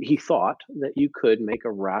that you could make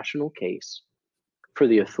a rational case for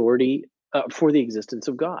the authority, for the existence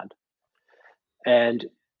of God, and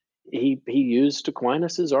he used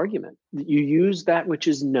Aquinas' argument. You use that which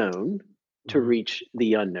is known to reach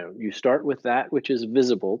the unknown. You start with that which is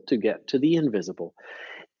visible to get to the invisible.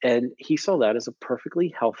 And he saw that as a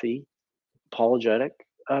perfectly healthy apologetic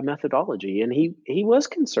methodology. And he was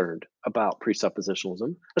concerned about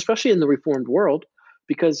presuppositionalism, especially in the Reformed world,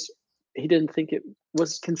 because he didn't think it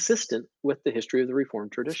was consistent with the history of the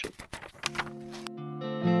Reformed tradition.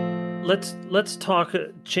 Let's talk,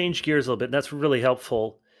 change gears a little bit. That's really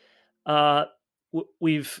helpful.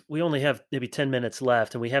 We only have maybe 10 minutes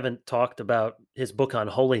left, and we haven't talked about his book on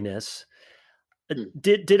holiness.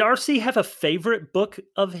 Did RC have a favorite book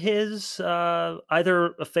of his,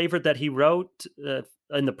 either a favorite that he wrote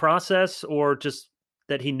in the process, or just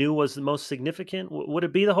that he knew was the most significant? Would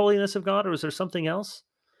it be The Holiness of God, or was there something else?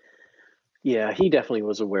 Yeah, he definitely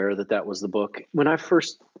was aware that was the book. When I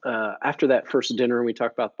first, after that first dinner, we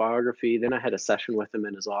talked about biography, then I had a session with him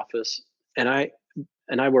in his office, and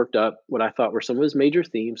And I worked up what I thought were some of his major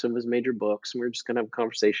themes, some of his major books, and we were just going to have a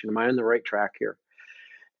conversation. Am I on the right track here?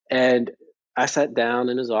 And I sat down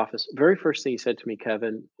in his office. Very first thing he said to me,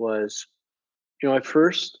 Kevin, was, I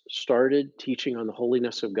first started teaching on the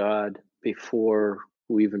holiness of God before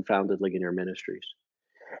we even founded Ligonier Ministries.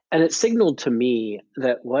 And it signaled to me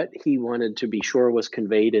that what he wanted to be sure was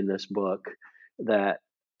conveyed in this book, that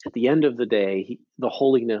at the end of the day, the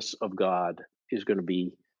holiness of God is going to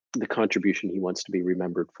be the contribution he wants to be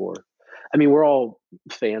remembered for. I mean, we're all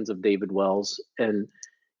fans of David Wells, and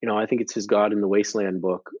I think it's his God in the Wasteland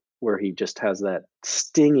book where he just has that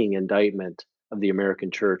stinging indictment of the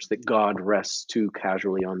American church, that God rests too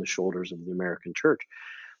casually on the shoulders of the American church.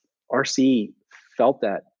 R.C. felt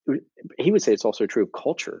that. He would say it's also true of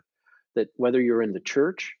culture, that whether you're in the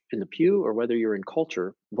church, in the pew, or whether you're in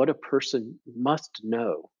culture, what a person must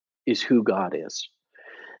know is who God is.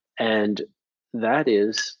 And that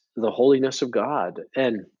is the holiness of God.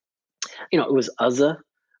 And, it was Uzzah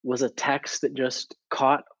was a text that just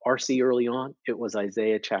caught R.C. early on. It was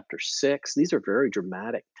Isaiah chapter 6. These are very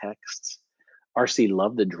dramatic texts. R.C.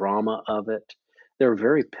 loved the drama of it. They're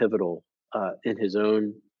very pivotal in his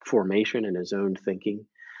own formation and his own thinking.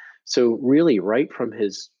 So really, right from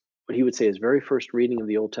what he would say his very first reading of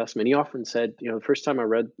the Old Testament, he often said, the first time I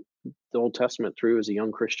read the Old Testament through as a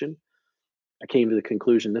young Christian, I came to the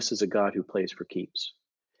conclusion, this is a God who plays for keeps.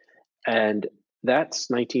 And that's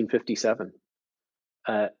 1957.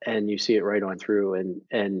 And you see it right on through.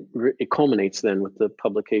 And it culminates then with the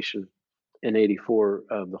publication in 84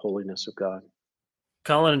 of The Holiness of God.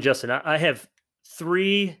 Colin and Justin, I have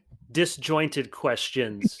 3 disjointed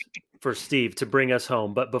questions for Steve to bring us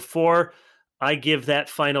home. But before I give that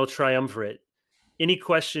final triumvirate, any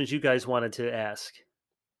questions you guys wanted to ask?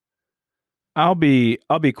 I'll be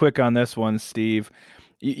quick on this one, Steve.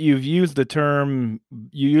 You used the term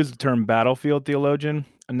battlefield theologian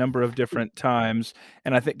a number of different times,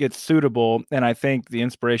 and I think it's suitable, and I think the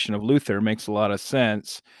inspiration of Luther makes a lot of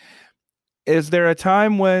sense. Is there a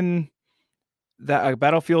time when that a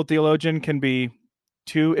battlefield theologian can be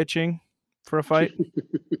too itching for a fight?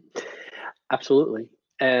 Absolutely.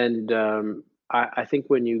 And I think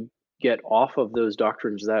when you get off of those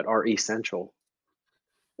doctrines that are essential,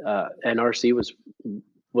 and R.C. was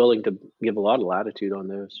willing to give a lot of latitude on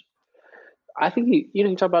those. I think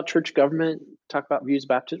you talk about church government, talk about views of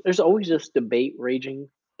Baptist. There's always this debate raging.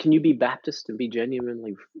 Can you be Baptist and be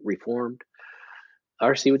genuinely Reformed?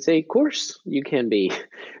 R.C. would say, of course you can be.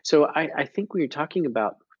 So I think when you're talking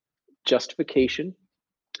about justification,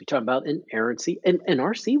 you talk about inerrancy, and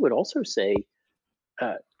R.C. would also say,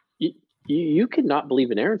 you cannot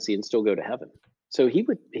believe in inerrancy and still go to heaven. So he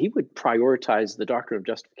would prioritize the doctrine of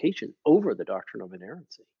justification over the doctrine of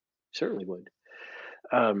inerrancy. Certainly would.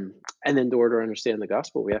 And then in order to understand the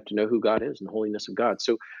gospel, we have to know who God is and the holiness of God.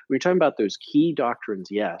 So when you're talking about those key doctrines,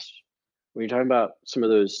 yes. When you're talking about some of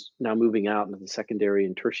those now moving out into the secondary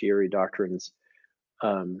and tertiary doctrines,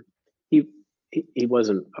 he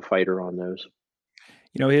wasn't a fighter on those.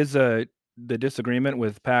 The disagreement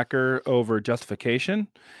with Packer over justification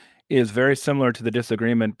is very similar to the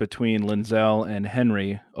disagreement between Linzell and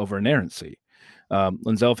Henry over inerrancy.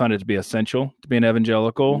 Linzell found it to be essential to be an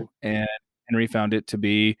evangelical, and Henry found it to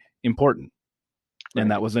be important. Right.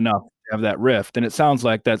 And that was enough to have that rift. And it sounds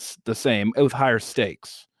like that's the same with higher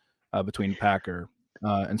stakes between Packer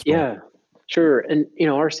and Sproul. Yeah, sure. And,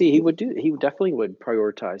 R.C., he definitely would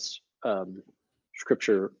prioritize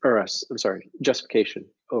scripture, or justification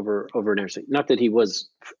over inerrancy. Not that he was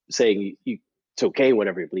saying it's okay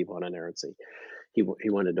whatever you believe on inerrancy. He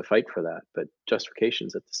wanted to fight for that, but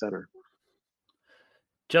justification's at the center.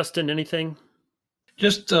 Justin, anything?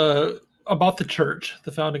 Just about the church,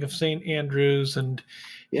 the founding of St. Andrews, and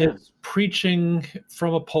his preaching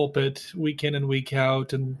from a pulpit week in and week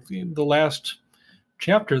out, and the last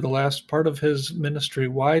chapter, the last part of his ministry.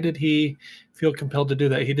 Why did he feel compelled to do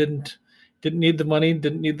that? He didn't need the money,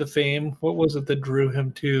 didn't need the fame. What was it that drew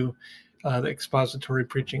him to the expository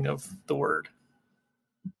preaching of the word?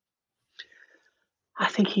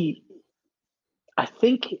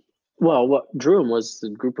 What drew him was the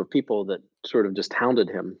group of people that sort of just hounded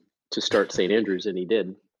him to start St. Andrews, and he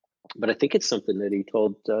did. But I think it's something that he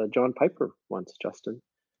told John Piper once, Justin.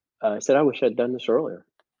 I said, I wish I'd done this earlier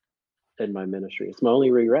in my ministry. It's my only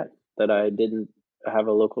regret that I didn't have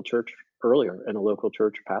a local church earlier and a local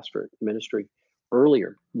church pastorate ministry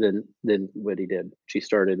earlier than what he did. She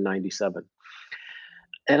started in 97.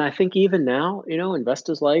 And I think even now, in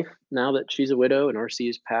Vesta's life, now that she's a widow and R.C.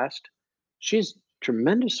 is passed, she's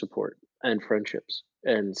tremendous support and friendships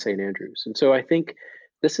in St. Andrews. And so I think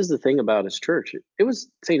this is the thing about his church. It was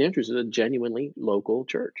St. Andrews was a genuinely local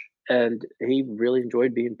church. and he really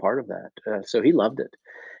enjoyed being part of that. So he loved it,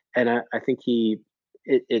 and I think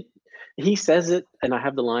it he says it, and I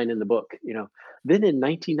have the line in the book. Then in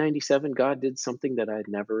 1997, God did something that I had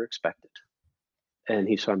never expected, and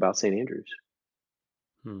he's talking about St. Andrews.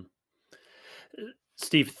 Hmm.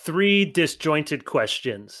 Steve, 3 disjointed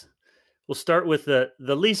questions. We'll start with the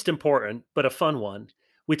least important, but a fun one.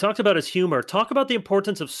 We talked about his humor. Talk about the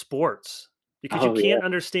importance of sports, because you Oh yeah, can't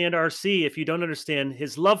understand RC if you don't understand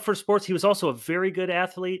his love for sports. He was also a very good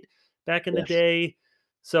athlete back in the yes. day.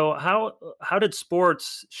 So how did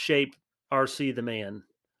sports shape RC the man?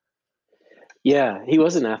 Yeah, he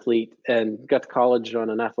was an athlete and got to college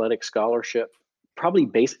on an athletic scholarship. Probably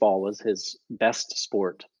baseball was his best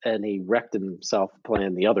sport, and he wrecked himself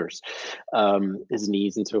playing the others, his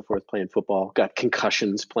knees and so forth, playing football. Got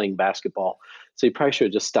concussions playing basketball, so he probably should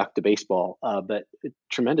have just stuck to baseball. But a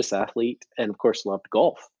tremendous athlete, and of course loved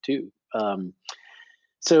golf too.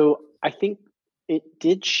 So I think it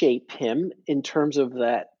did shape him in terms of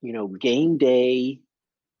that, game day,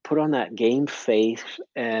 put on that game face.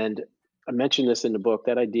 And I mentioned this in the book,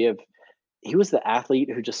 that idea of he was the athlete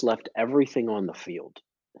who just left everything on the field.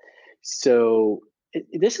 So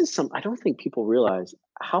this is I don't think people realize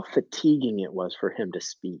how fatiguing it was for him to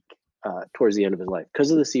speak towards the end of his life because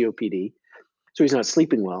of the COPD. So he's not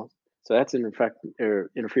sleeping well. So that's in fact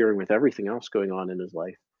interfering with everything else going on in his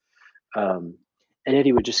life. And yet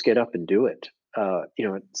he would just get up and do it.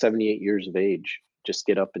 At 78 years of age, just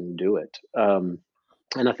get up and do it. And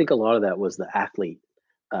I think a lot of that was the athlete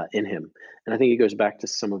in him, and I think it goes back to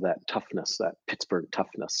some of that toughness, that Pittsburgh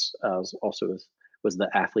toughness, was the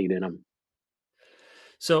athlete in him.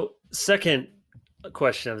 So, second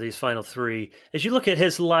question of these final 3, as you look at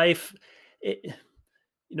his life,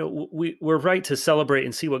 we're right to celebrate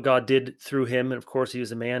and see what God did through him, and of course, he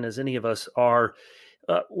was a man, as any of us are.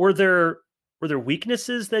 Were there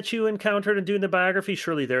weaknesses that you encountered in doing the biography?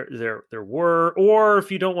 Surely there were. Or if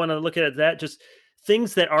you don't want to look at it that, just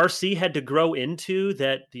things that RC had to grow into,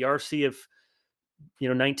 that the RC of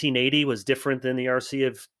 1980 was different than the RC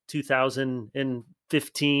of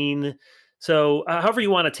 2015. So however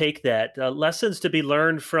you want to take that, lessons to be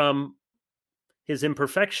learned from his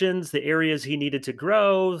imperfections, the areas he needed to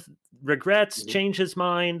grow, regrets, change his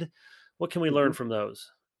mind. What can we learn from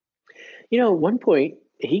those? At one point,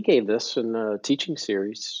 he gave this in a teaching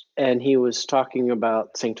series, and he was talking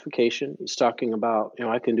about sanctification. He's talking about,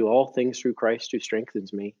 I can do all things through Christ who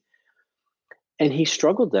strengthens me. And he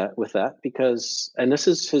struggled with that because, and this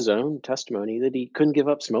is his own testimony, that he couldn't give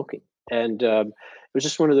up smoking. And it was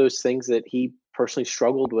just one of those things that he personally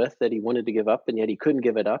struggled with, that he wanted to give up, and yet he couldn't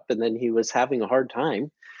give it up. And then he was having a hard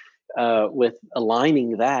time with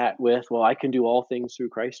aligning that with, well, I can do all things through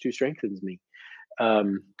Christ who strengthens me.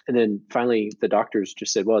 And then finally, the doctors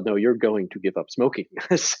just said, "Well, no, you're going to give up smoking."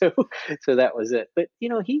 so that was it. But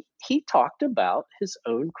he talked about his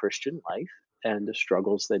own Christian life and the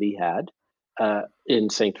struggles that he had in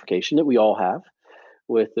sanctification, that we all have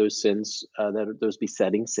with those sins, that are those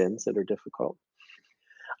besetting sins that are difficult.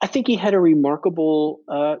 I think he had a remarkable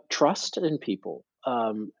trust in people,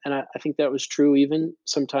 and I think that was true even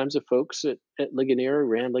sometimes of folks at Ligonier,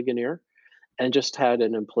 ran Ligonier, and just had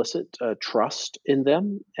an implicit trust in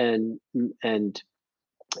them, and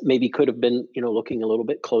maybe could have been looking a little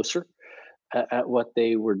bit closer at what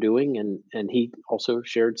they were doing, and he also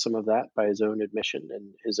shared some of that by his own admission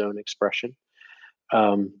and his own expression.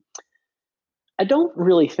 I don't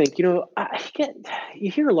really think, you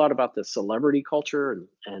hear a lot about the celebrity culture,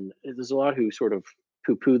 and there's a lot who sort of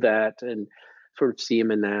poo-poo that and sort of see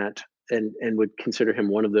him in that, and would consider him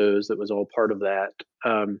one of those that was all part of that.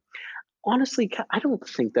 Honestly, I don't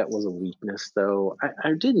think that was a weakness, though.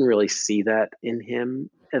 I didn't really see that in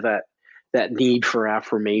him, that need for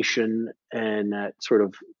affirmation and that sort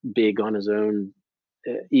of big on his own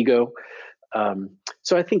ego.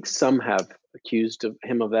 So I think some have accused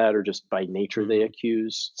him of that, or just by nature they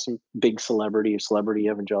accuse some big celebrity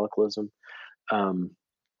evangelicalism. I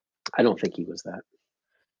don't think he was that.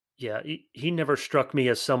 Yeah, he never struck me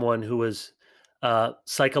as someone who was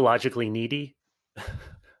psychologically needy.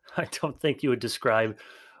 I don't think you would describe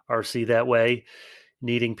RC that way,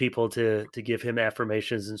 needing people to give him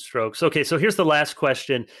affirmations and strokes. Okay, so here's the last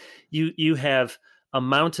question. You have a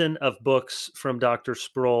mountain of books from Dr.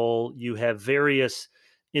 Sproul. You have various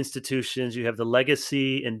institutions. You have the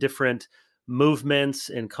legacy and different movements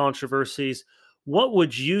and controversies. What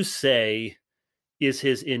would you say is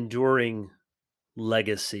his enduring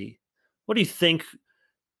legacy? What do you think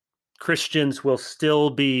Christians will still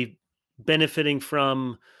be benefiting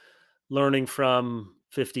from, learning from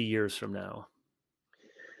 50 years from now?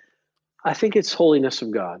 I think it's Holiness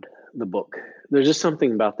of God, the book there's just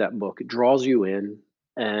something about that book. It draws you in,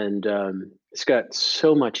 and it's got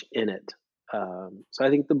so much in it. So I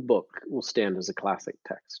think the book will stand as a classic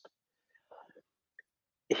text.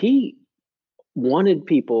 He wanted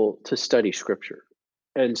people to study Scripture.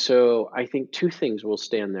 And so I think two things will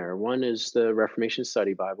stand there. One is the Reformation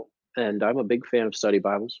Study Bible. And I'm a big fan of study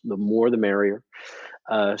Bibles. The more, the merrier.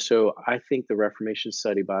 So I think the Reformation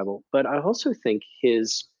Study Bible, but I also think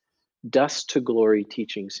his Dust to Glory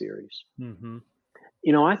teaching series. Mm-hmm.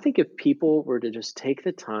 I think if people were to just take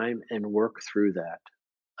the time and work through that,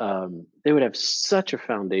 they would have such a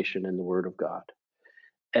foundation in the Word of God.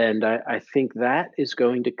 And I think that is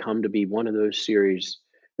going to come to be one of those series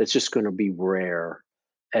that's just going to be rare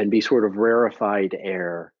and be sort of rarefied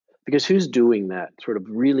air, because who's doing that sort of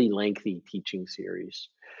really lengthy teaching series?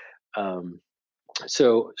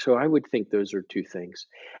 So I would think those are two things.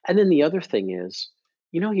 And then the other thing is,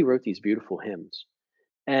 he wrote these beautiful hymns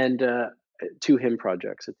and 2 hymn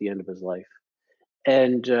projects at the end of his life.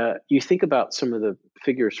 And you think about some of the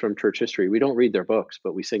figures from church history. We don't read their books,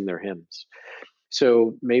 but we sing their hymns.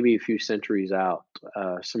 So maybe a few centuries out,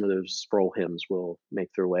 some of those Sproul hymns will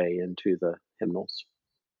make their way into the hymnals.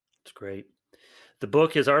 That's great. The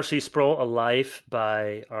book is R.C. Sproul, A Life,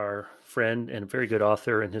 by our friend and very good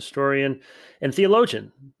author and historian and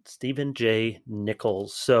theologian, Stephen J.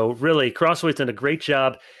 Nichols. So really, Crossway's done a great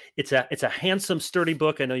job. It's a handsome, sturdy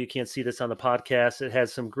book. I know you can't see this on the podcast. It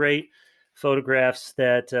has some great photographs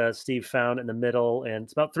that Steve found in the middle, and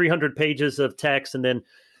it's about 300 pages of text, and then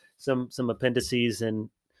some appendices and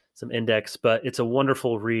some index, but it's a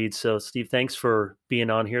wonderful read. So Steve, thanks for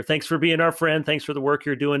being on here. Thanks for being our friend. Thanks for the work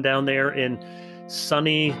you're doing down there in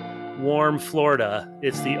sunny, warm Florida.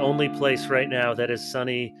 It's the only place right now that is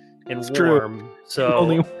sunny and warm. True.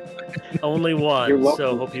 So only one. You're welcome.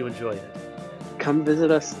 So hope you enjoy it. Come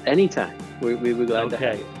visit us anytime. We would glad to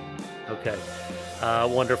have you. Okay.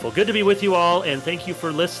 Wonderful. Good to be with you all, and thank you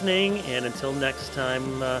for listening. And until next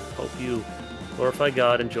time, hope you glorify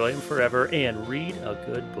God, enjoy Him forever, and read a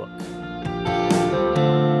good book.